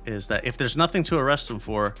brought up, is that if there's nothing to arrest him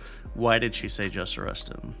for, why did she say just arrest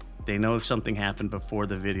him? They know something happened before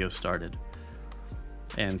the video started.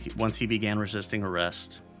 And once he began resisting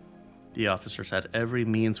arrest, the officers had every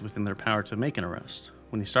means within their power to make an arrest.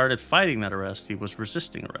 When he started fighting that arrest, he was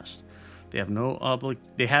resisting arrest. They have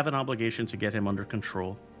they have an obligation to get him under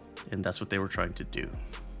control, and that's what they were trying to do.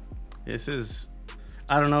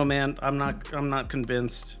 I don't know, man. I'm not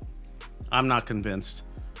convinced. I'm not convinced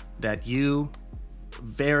that you,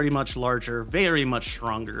 very much larger, very much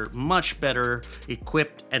stronger, much better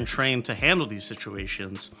equipped and trained to handle these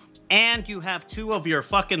situations, and you have 2 of your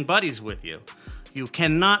fucking buddies with you. You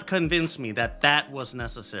cannot convince me that was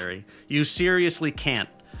necessary. You seriously can't.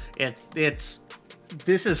 This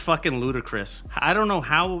is fucking ludicrous. I don't know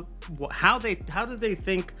how do they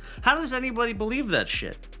think, how does anybody believe that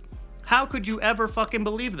shit? How could you ever fucking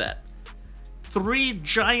believe that? 3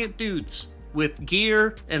 giant dudes with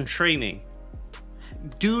gear and training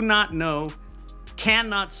do not know,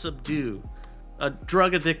 cannot subdue a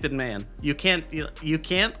drug addicted man. You can't do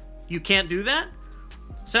that?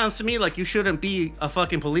 Sounds to me like you shouldn't be a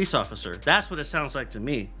fucking police officer. That's what it sounds like to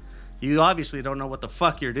me. You obviously don't know what the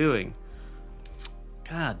fuck you're doing.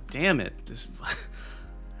 God damn it.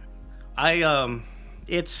 I'm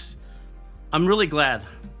really glad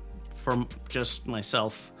from just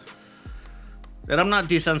myself that I'm not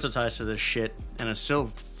desensitized to this shit, and it's so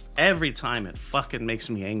every time it fucking makes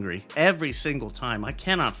me angry. Every single time. I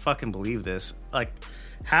cannot fucking believe this. Like,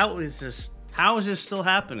 how is this still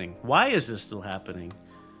happening? Why is this still happening?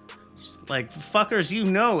 Like, fuckers, you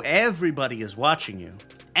know everybody is watching you.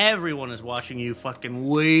 Everyone is watching you, fucking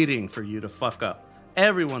waiting for you to fuck up.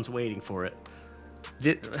 Everyone's waiting for it.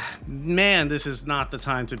 Man, this is not the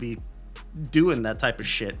time to be doing that type of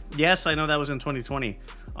shit. Yes, I know that was in 2020.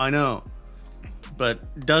 I know. But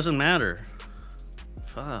it doesn't matter.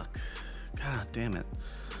 Fuck. God damn it.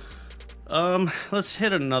 Let's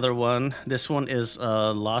hit another one. This one is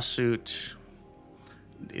a lawsuit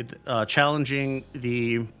challenging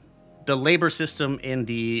the labor system in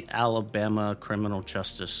the Alabama criminal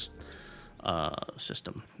justice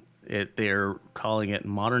system. They're calling it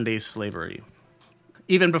modern day slavery.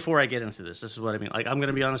 Even before I get into this is what I mean. Like, I'm going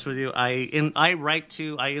to be honest with you. I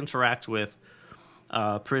interact with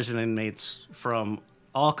prison inmates from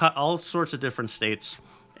all sorts of different states,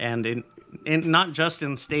 and in not just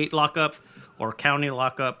in state lockup or county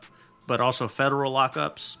lockup, but also federal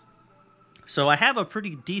lockups. So I have a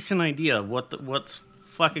pretty decent idea of what's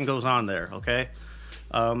fucking goes on there. Okay,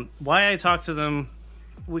 why I talk to them,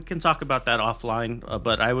 we can talk about that offline.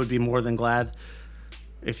 But I would be more than glad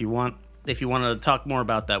if you want to talk more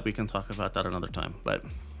about that. We can talk about that another time. But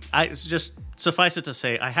it's just suffice it to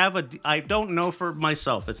say, I don't know for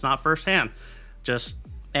myself. It's not firsthand.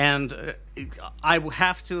 I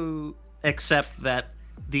have to accept that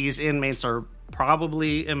these inmates are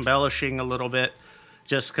probably embellishing a little bit,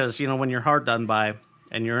 just because, when you're hard done by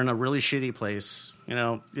and you're in a really shitty place,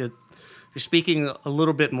 you're speaking a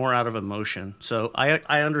little bit more out of emotion. So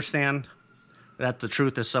I understand that the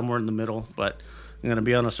truth is somewhere in the middle, but I'm going to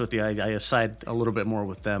be honest with you, I side a little bit more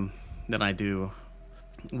with them than I do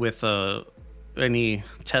with any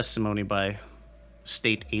testimony by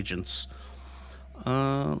state agents.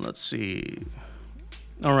 Let's see.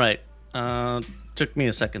 All right. Took me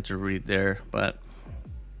a second to read there, but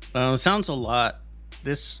it sounds a lot.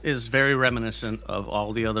 This is very reminiscent of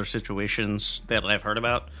all the other situations that I've heard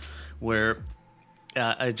about, where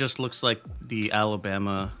it just looks like the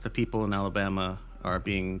people in Alabama are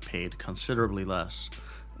being paid considerably less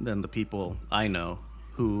than the people I know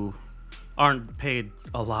who aren't paid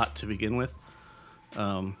a lot to begin with.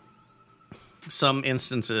 Some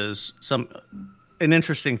instances, an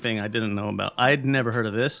interesting thing I didn't know about, I'd never heard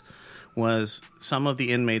of this, was some of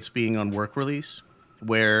the inmates being on work release,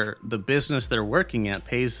 where the business they're working at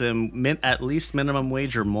pays them at least minimum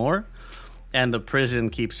wage or more, and the prison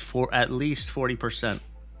keeps at least 40%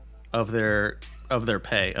 of their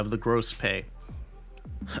pay, of the gross pay.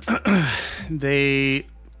 They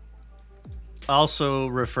also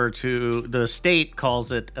refer to, the state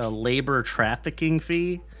calls it a labor trafficking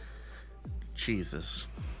fee. Jesus.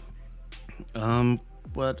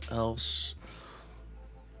 What else?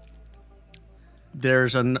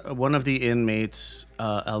 There's one of the inmates,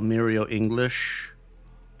 Almirio English,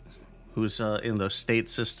 who's in the state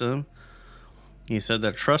system. He said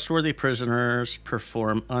that trustworthy prisoners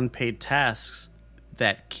perform unpaid tasks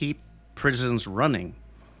that keep prisons running,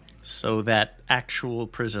 so that actual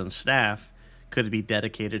prison staff could be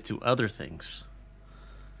dedicated to other things.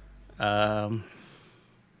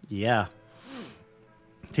 Yeah.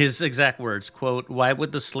 His exact words, quote, "Why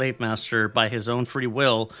would the slave master, by his own free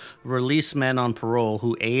will, release men on parole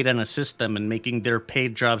who aid and assist them in making their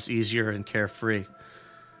paid jobs easier and carefree?"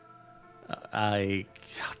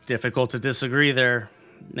 Difficult to disagree there,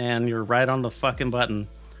 and you're right on the fucking button.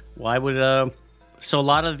 Why would so a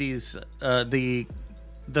lot of these the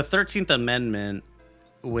 13th Amendment,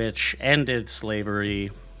 which ended slavery,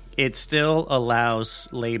 it still allows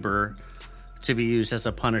labor to be used as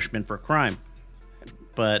a punishment for crime.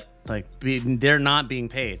 But they're not being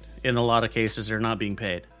paid. In a lot of cases, they're not being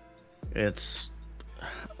paid. It's,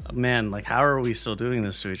 man, how are we still doing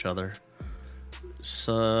this to each other?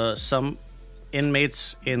 So some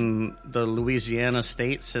inmates in the Louisiana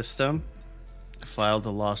state system filed a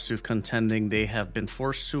lawsuit contending they have been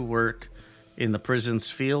forced to work in the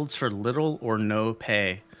prison's fields for little or no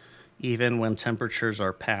pay, even when temperatures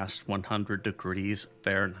are past 100 degrees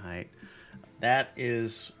Fahrenheit. That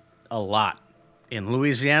is a lot. In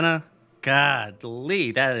Louisiana,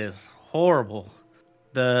 godly, that is horrible.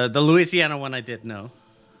 The Louisiana one I did know.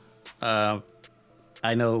 I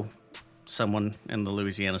know someone in the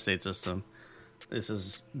Louisiana state system. This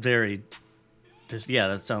is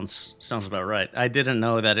that sounds about right. I didn't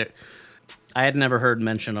know that I had never heard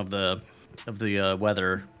mention of the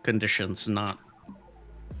weather conditions not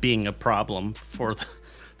being a problem for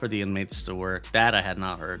the inmates to work. That I had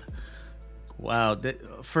not heard. Wow.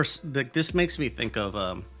 This makes me think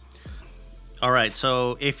of. All right,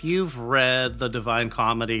 so if you've read The Divine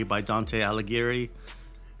Comedy by Dante Alighieri,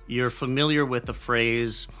 you're familiar with the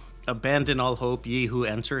phrase, abandon all hope, ye who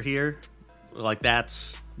enter here. Like,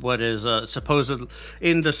 that's what is supposed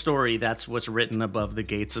in the story, that's what's written above the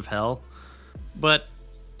gates of hell. But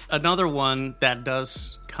another one that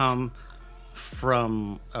does come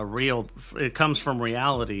from it comes from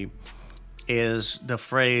reality, is the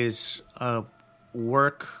phrase,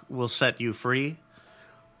 work will set you free.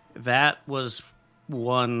 That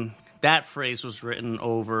phrase was written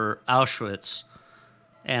over Auschwitz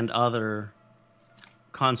and other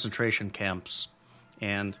concentration camps.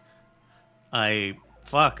 And I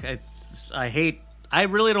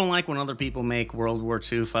really don't like when other people make World War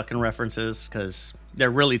II fucking references, because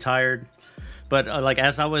they're really tired. But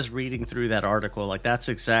as I was reading through that article, that's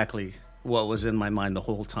exactly what was in my mind the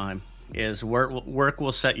whole time, is work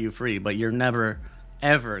will set you free, but you're never,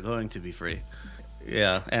 ever going to be free.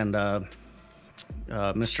 Yeah, and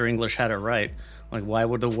Mr. English had it right. Why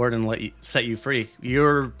would the warden set you free?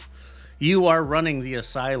 You are running the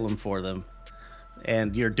asylum for them,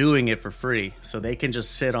 and you're doing it for free, so they can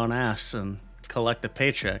just sit on ass and collect a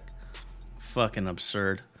paycheck. Fucking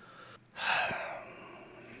absurd.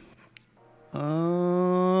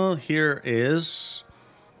 Here is...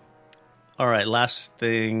 Alright, last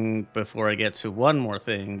thing before I get to one more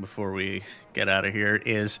thing before we get out of here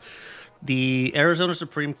is the Arizona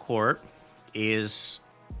Supreme Court is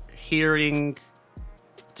hearing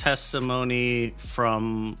testimony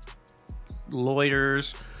from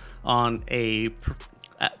lawyers on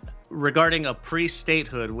regarding a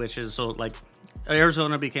pre-statehood, which is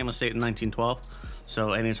Arizona became a state in 1912,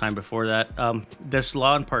 so anytime before that. This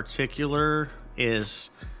law in particular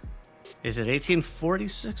is it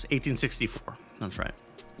 1846? 1864. That's right.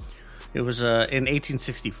 It was in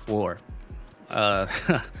 1864.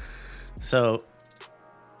 So,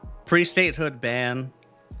 pre-statehood ban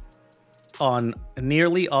on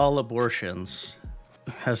nearly all abortions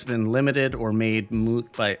has been limited or made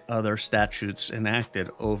moot by other statutes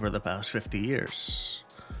enacted over the past 50 years.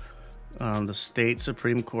 The state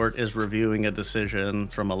Supreme Court is reviewing a decision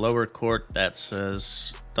from a lower court that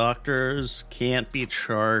says doctors can't be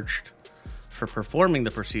charged for performing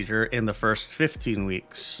the procedure in the first 15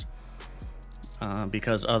 weeks.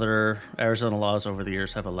 Because other Arizona laws over the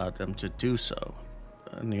years have allowed them to do so.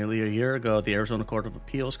 Nearly a year ago, the Arizona Court of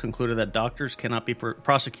Appeals concluded that doctors cannot be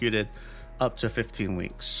prosecuted up to 15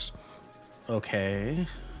 weeks. Okay.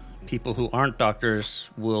 People who aren't doctors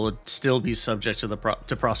will still be subject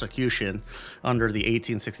to prosecution under the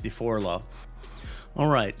 1864 law. All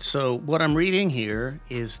right, so what I'm reading here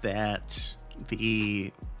is that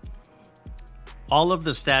all of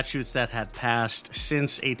the statutes that had passed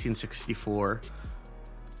since 1864,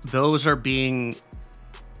 those are being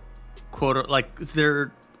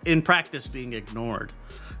they're in practice being ignored,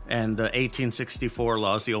 and the 1864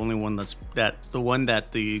 law is the only one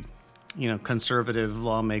that the conservative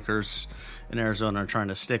lawmakers in Arizona are trying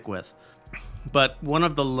to stick with. But one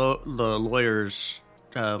of the lawyers,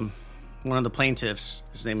 one of the plaintiffs,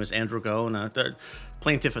 his name is Andrew Gaona, the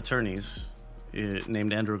plaintiff attorneys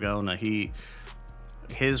named Andrew Gaona,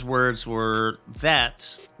 his words were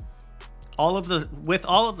that with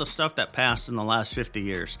all of the stuff that passed in the last 50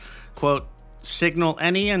 years, quote, signal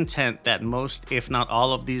any intent that most, if not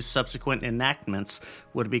all, of these subsequent enactments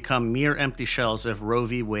would become mere empty shells if Roe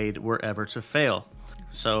v. Wade were ever to fail.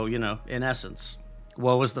 So, in essence,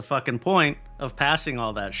 what was the fucking point of passing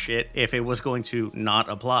all that shit if it was going to not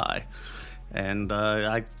apply? And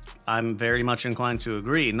I'm very much inclined to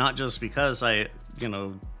agree, not just because I'm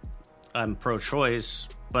pro-choice,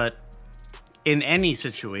 but in any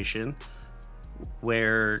situation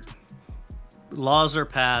where laws are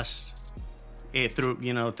passed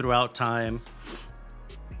throughout time,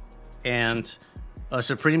 and a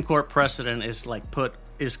Supreme Court precedent is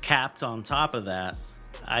capped on top of that,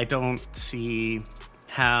 I don't see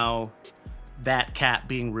how that cap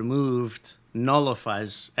being removed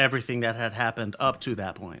nullifies everything that had happened up to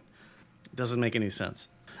that point. It doesn't make any sense.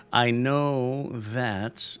 I know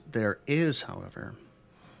that there is, however,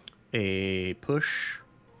 a push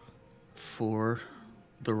for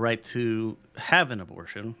the right to have an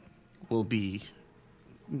abortion will be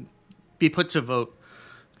put to vote,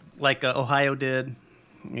 like Ohio did.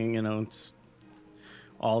 It's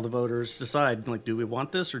all the voters decide, do we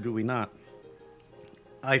want this or do we not?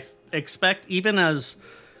 I expect, even as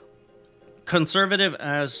conservative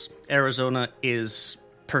as Arizona is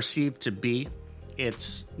perceived to be,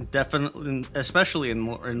 it's definitely, especially in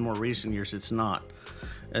more recent years, it's not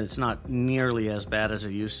nearly as bad as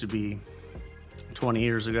it used to be 20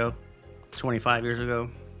 years ago. 25 years ago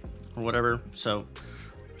or whatever. So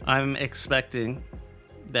I'm expecting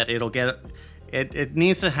that it'll get it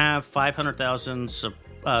needs to have 500,000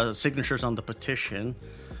 signatures on the petition,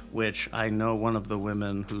 which I know one of the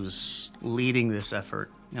women who's leading this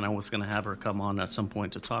effort, and I was going to have her come on at some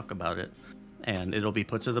point to talk about it, and it'll be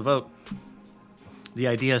put to the vote. The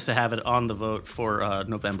idea is to have it on the vote for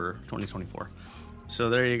November 2024. So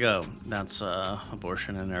there you go. That's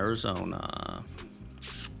abortion in Arizona.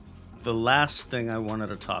 The last thing I wanted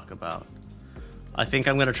to talk about, I think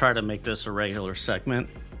I'm going to try to make this a regular segment.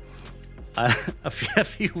 A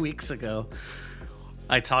few weeks ago,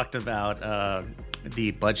 I talked about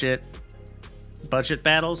the budget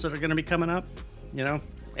battles that are going to be coming up,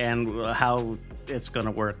 and how it's going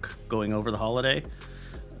to work going over the holiday,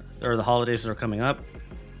 or the holidays that are coming up.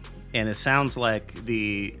 And it sounds like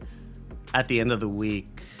at the end of the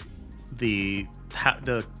week, the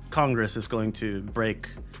Congress is going to break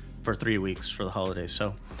for 3 weeks for the holidays.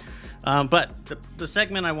 So, but the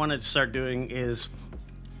segment I wanted to start doing is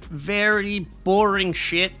very boring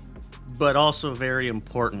shit, but also very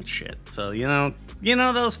important shit. So,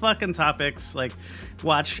 those fucking topics. Like,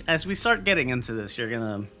 watch as we start getting into this.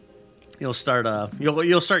 You'll start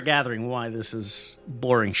gathering why this is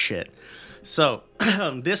boring shit. So,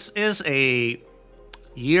 this is a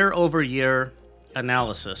year-over-year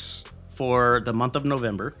analysis for the month of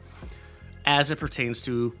November as it pertains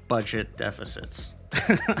to budget deficits.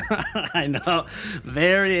 I know,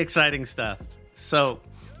 very exciting stuff. So,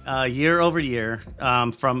 year-over-year,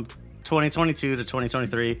 from 2022 to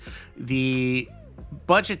 2023, the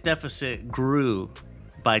budget deficit grew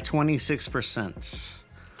by 26%,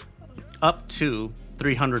 up to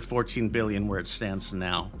 $314 billion where it stands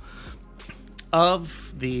now.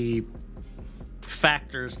 Of the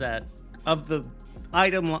factors of the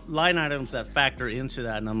line items that factor into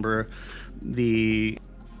that number, the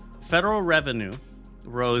federal revenue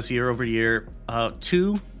rose year over year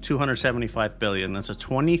to $275 billion. That's a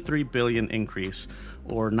 $23 billion increase,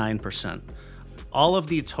 or 9%. All of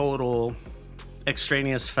the total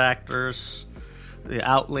extraneous factors, the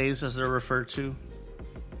outlays as they're referred to,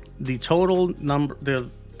 the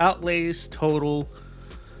outlays total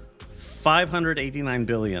 $589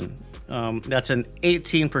 billion. That's an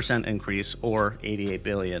 18% increase, or $88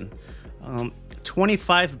 billion.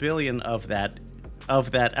 $25 billion of that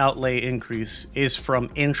outlay increase is from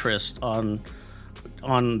interest on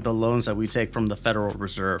the loans that we take from the Federal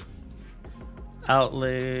Reserve.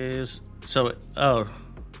 Outlays, so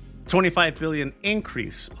 $25 billion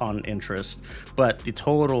increase on interest, but the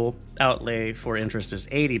total outlay for interest is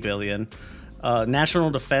 $80 billion. National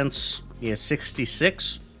defense is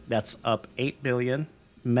 $66. That's up $8 billion.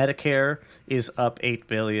 Medicare is up $8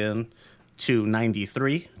 billion to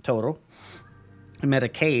 $93 total.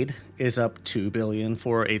 Medicaid is up $2 billion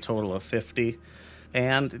for a total of $50.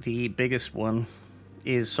 And the biggest one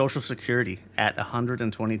is Social Security at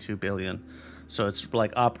 $122 billion. So it's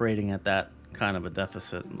like operating at that kind of a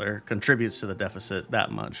deficit, or contributes to the deficit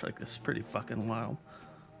that much. Like, it's pretty fucking wild.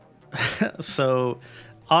 So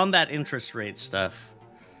on that interest rate stuff,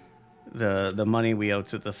 the money we owe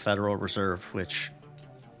to the Federal Reserve, which,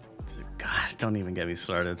 God, don't even get me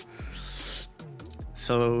started.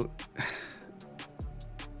 So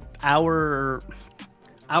our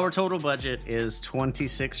total budget is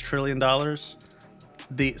 $26 trillion.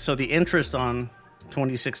 The interest on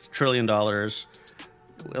 $26 trillion,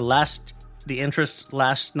 the interest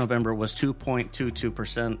last November was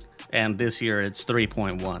 2.22%, and this year it's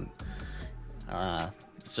 3.1%.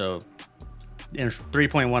 So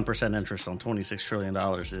 3.1% interest on $26 trillion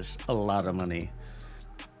is a lot of money.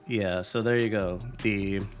 Yeah, so there you go.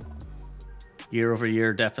 The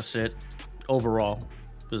year-over-year deficit overall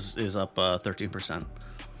is up 13%.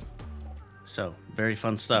 So very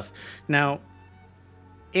fun stuff. Now,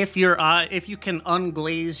 if you can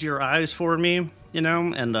unglaze your eyes for me,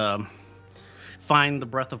 and find the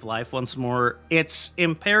breath of life once more, it's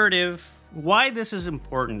imperative. Why this is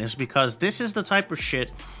important is because this is the type of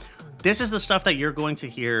shit. This is the stuff that you're going to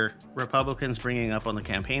hear Republicans bringing up on the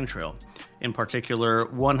campaign trail. In particular,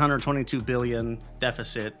 $122 billion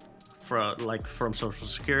deficit from Social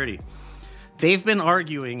Security. They've been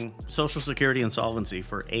arguing Social Security insolvency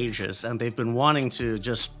for ages, and they've been wanting to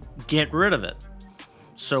just get rid of it.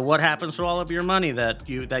 So what happens to all of your money that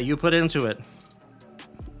you put into it?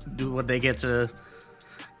 They get to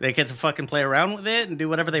fucking play around with it and do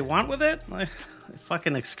whatever they want with it?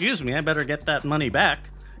 Fucking excuse me, I better get that money back.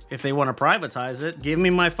 If they want to privatize it, give me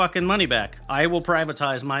my fucking money back. I will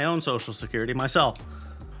privatize my own Social Security myself.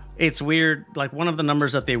 It's weird. Like, one of the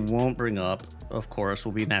numbers that they won't bring up, of course,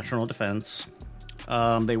 will be national defense.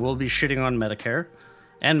 They will be shitting on Medicare.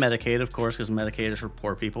 And Medicaid, of course, because Medicaid is for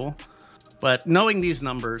poor people. But knowing these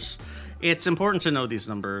numbers, it's important to know these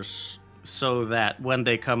numbers so that when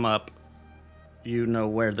they come up, you know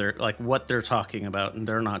where they're, like, what they're talking about, and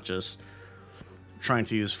they're not just trying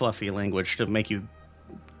to use fluffy language to make you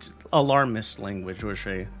alarmist language, which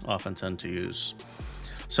they often tend to use.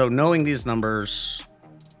 So knowing these numbers,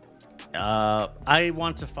 I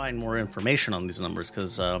want to find more information on these numbers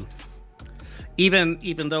because even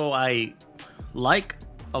though I like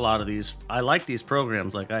a lot of these, I like these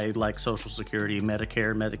programs, like I like Social Security,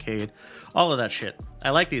 Medicare, Medicaid, all of that shit.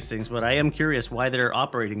 I like these things, but I am curious why they're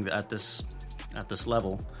operating at this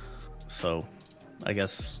level. So I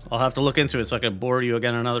guess I'll have to look into it so I can bore you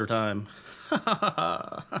again another time.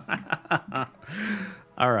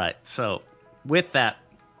 All right, so with that,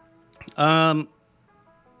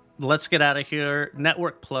 let's get out of here.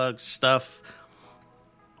 Network plug stuff.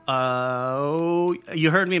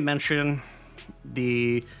 You heard me mention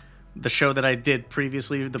the show that I did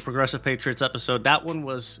previously, the Progressive Patriots episode. That one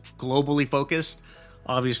was globally focused.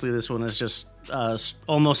 Obviously, this one is just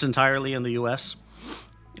almost entirely in the U.S.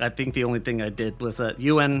 I think the only thing I did was that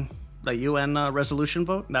UN resolution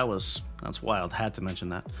vote. That's wild. Had to mention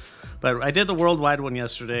that. But I did the worldwide one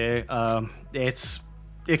yesterday.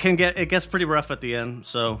 It gets pretty rough at the end,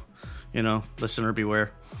 so listener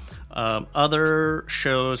beware. Other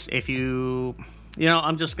shows, if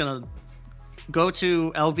I'm just gonna go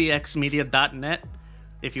to lvxmedia.net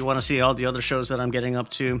if you want to see all the other shows that I'm getting up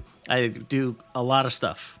to. I do a lot of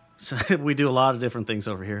stuff. So we do a lot of different things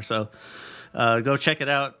over here. So go check it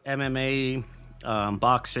out. MMA,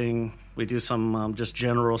 boxing. We do some just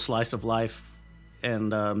general slice of life and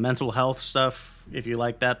mental health stuff. If you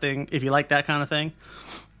like that kind of thing.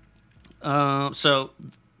 So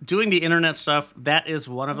doing the internet stuff, that is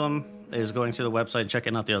one of them, is going to the website,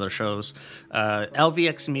 checking out the other shows.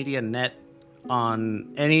 LVX Media Net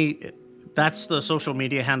on that's the social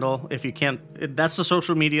media handle. That's the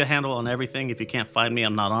social media handle on everything. If you can't find me,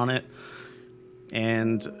 I'm not on it.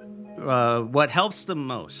 And what helps the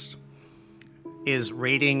most is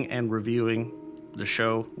rating and reviewing the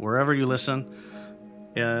show wherever you listen.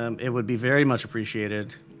 It would be very much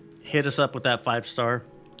appreciated. Hit us up with that 5-star.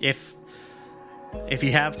 If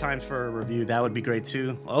you have time for a review, that would be great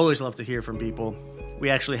too. Always love to hear from people. We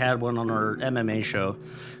actually had one on our MMA show.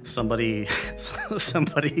 Somebody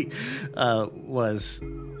was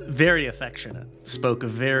very affectionate, spoke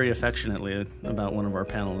very affectionately about one of our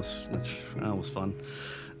panelists, which was fun.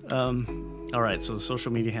 All right, so the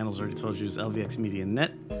social media handles already told you is LVX Media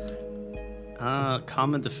Net.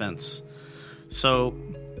 Common Defense. So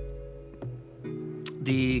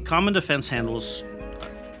the Common Defense handles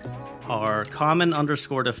are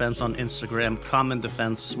common_defense on Instagram, common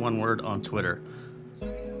defense, one word, on Twitter.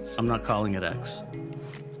 I'm not calling it X.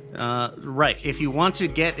 Right. If you want to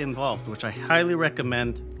get involved, which I highly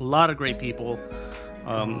recommend, a lot of great people,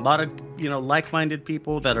 a lot of like-minded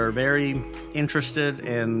people that are very interested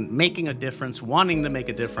in making a difference, wanting to make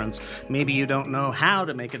a difference. Maybe you don't know how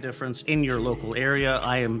to make a difference in your local area.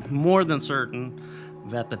 I am more than certain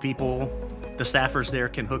that the staffers there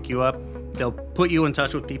can hook you up. They'll put you in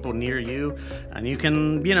touch with people near you, and you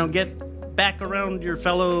can, get back around your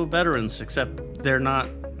fellow veterans, except they're not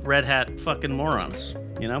red hat fucking morons,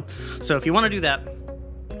 So if you want to do that,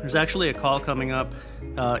 there's actually a call coming up.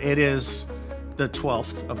 It is the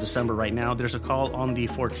 12th of December right now. There's a call on the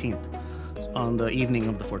 14th, on the evening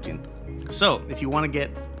of the 14th. So if you want to get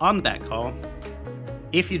on that call,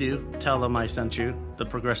 if you do, tell them I sent you, the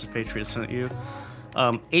Progressive Patriots sent you.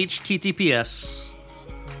 HTTPS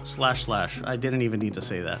 / I didn't even need to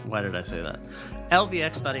say that. Why did I say that?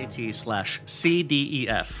 lvx.at/CDEF.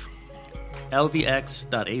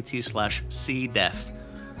 lvx.at/CDEF.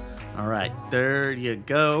 All right, there you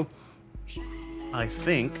go. I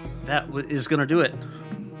think that is going to do it.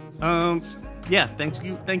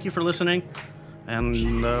 Thank you for listening.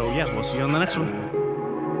 And we'll see you on the next one.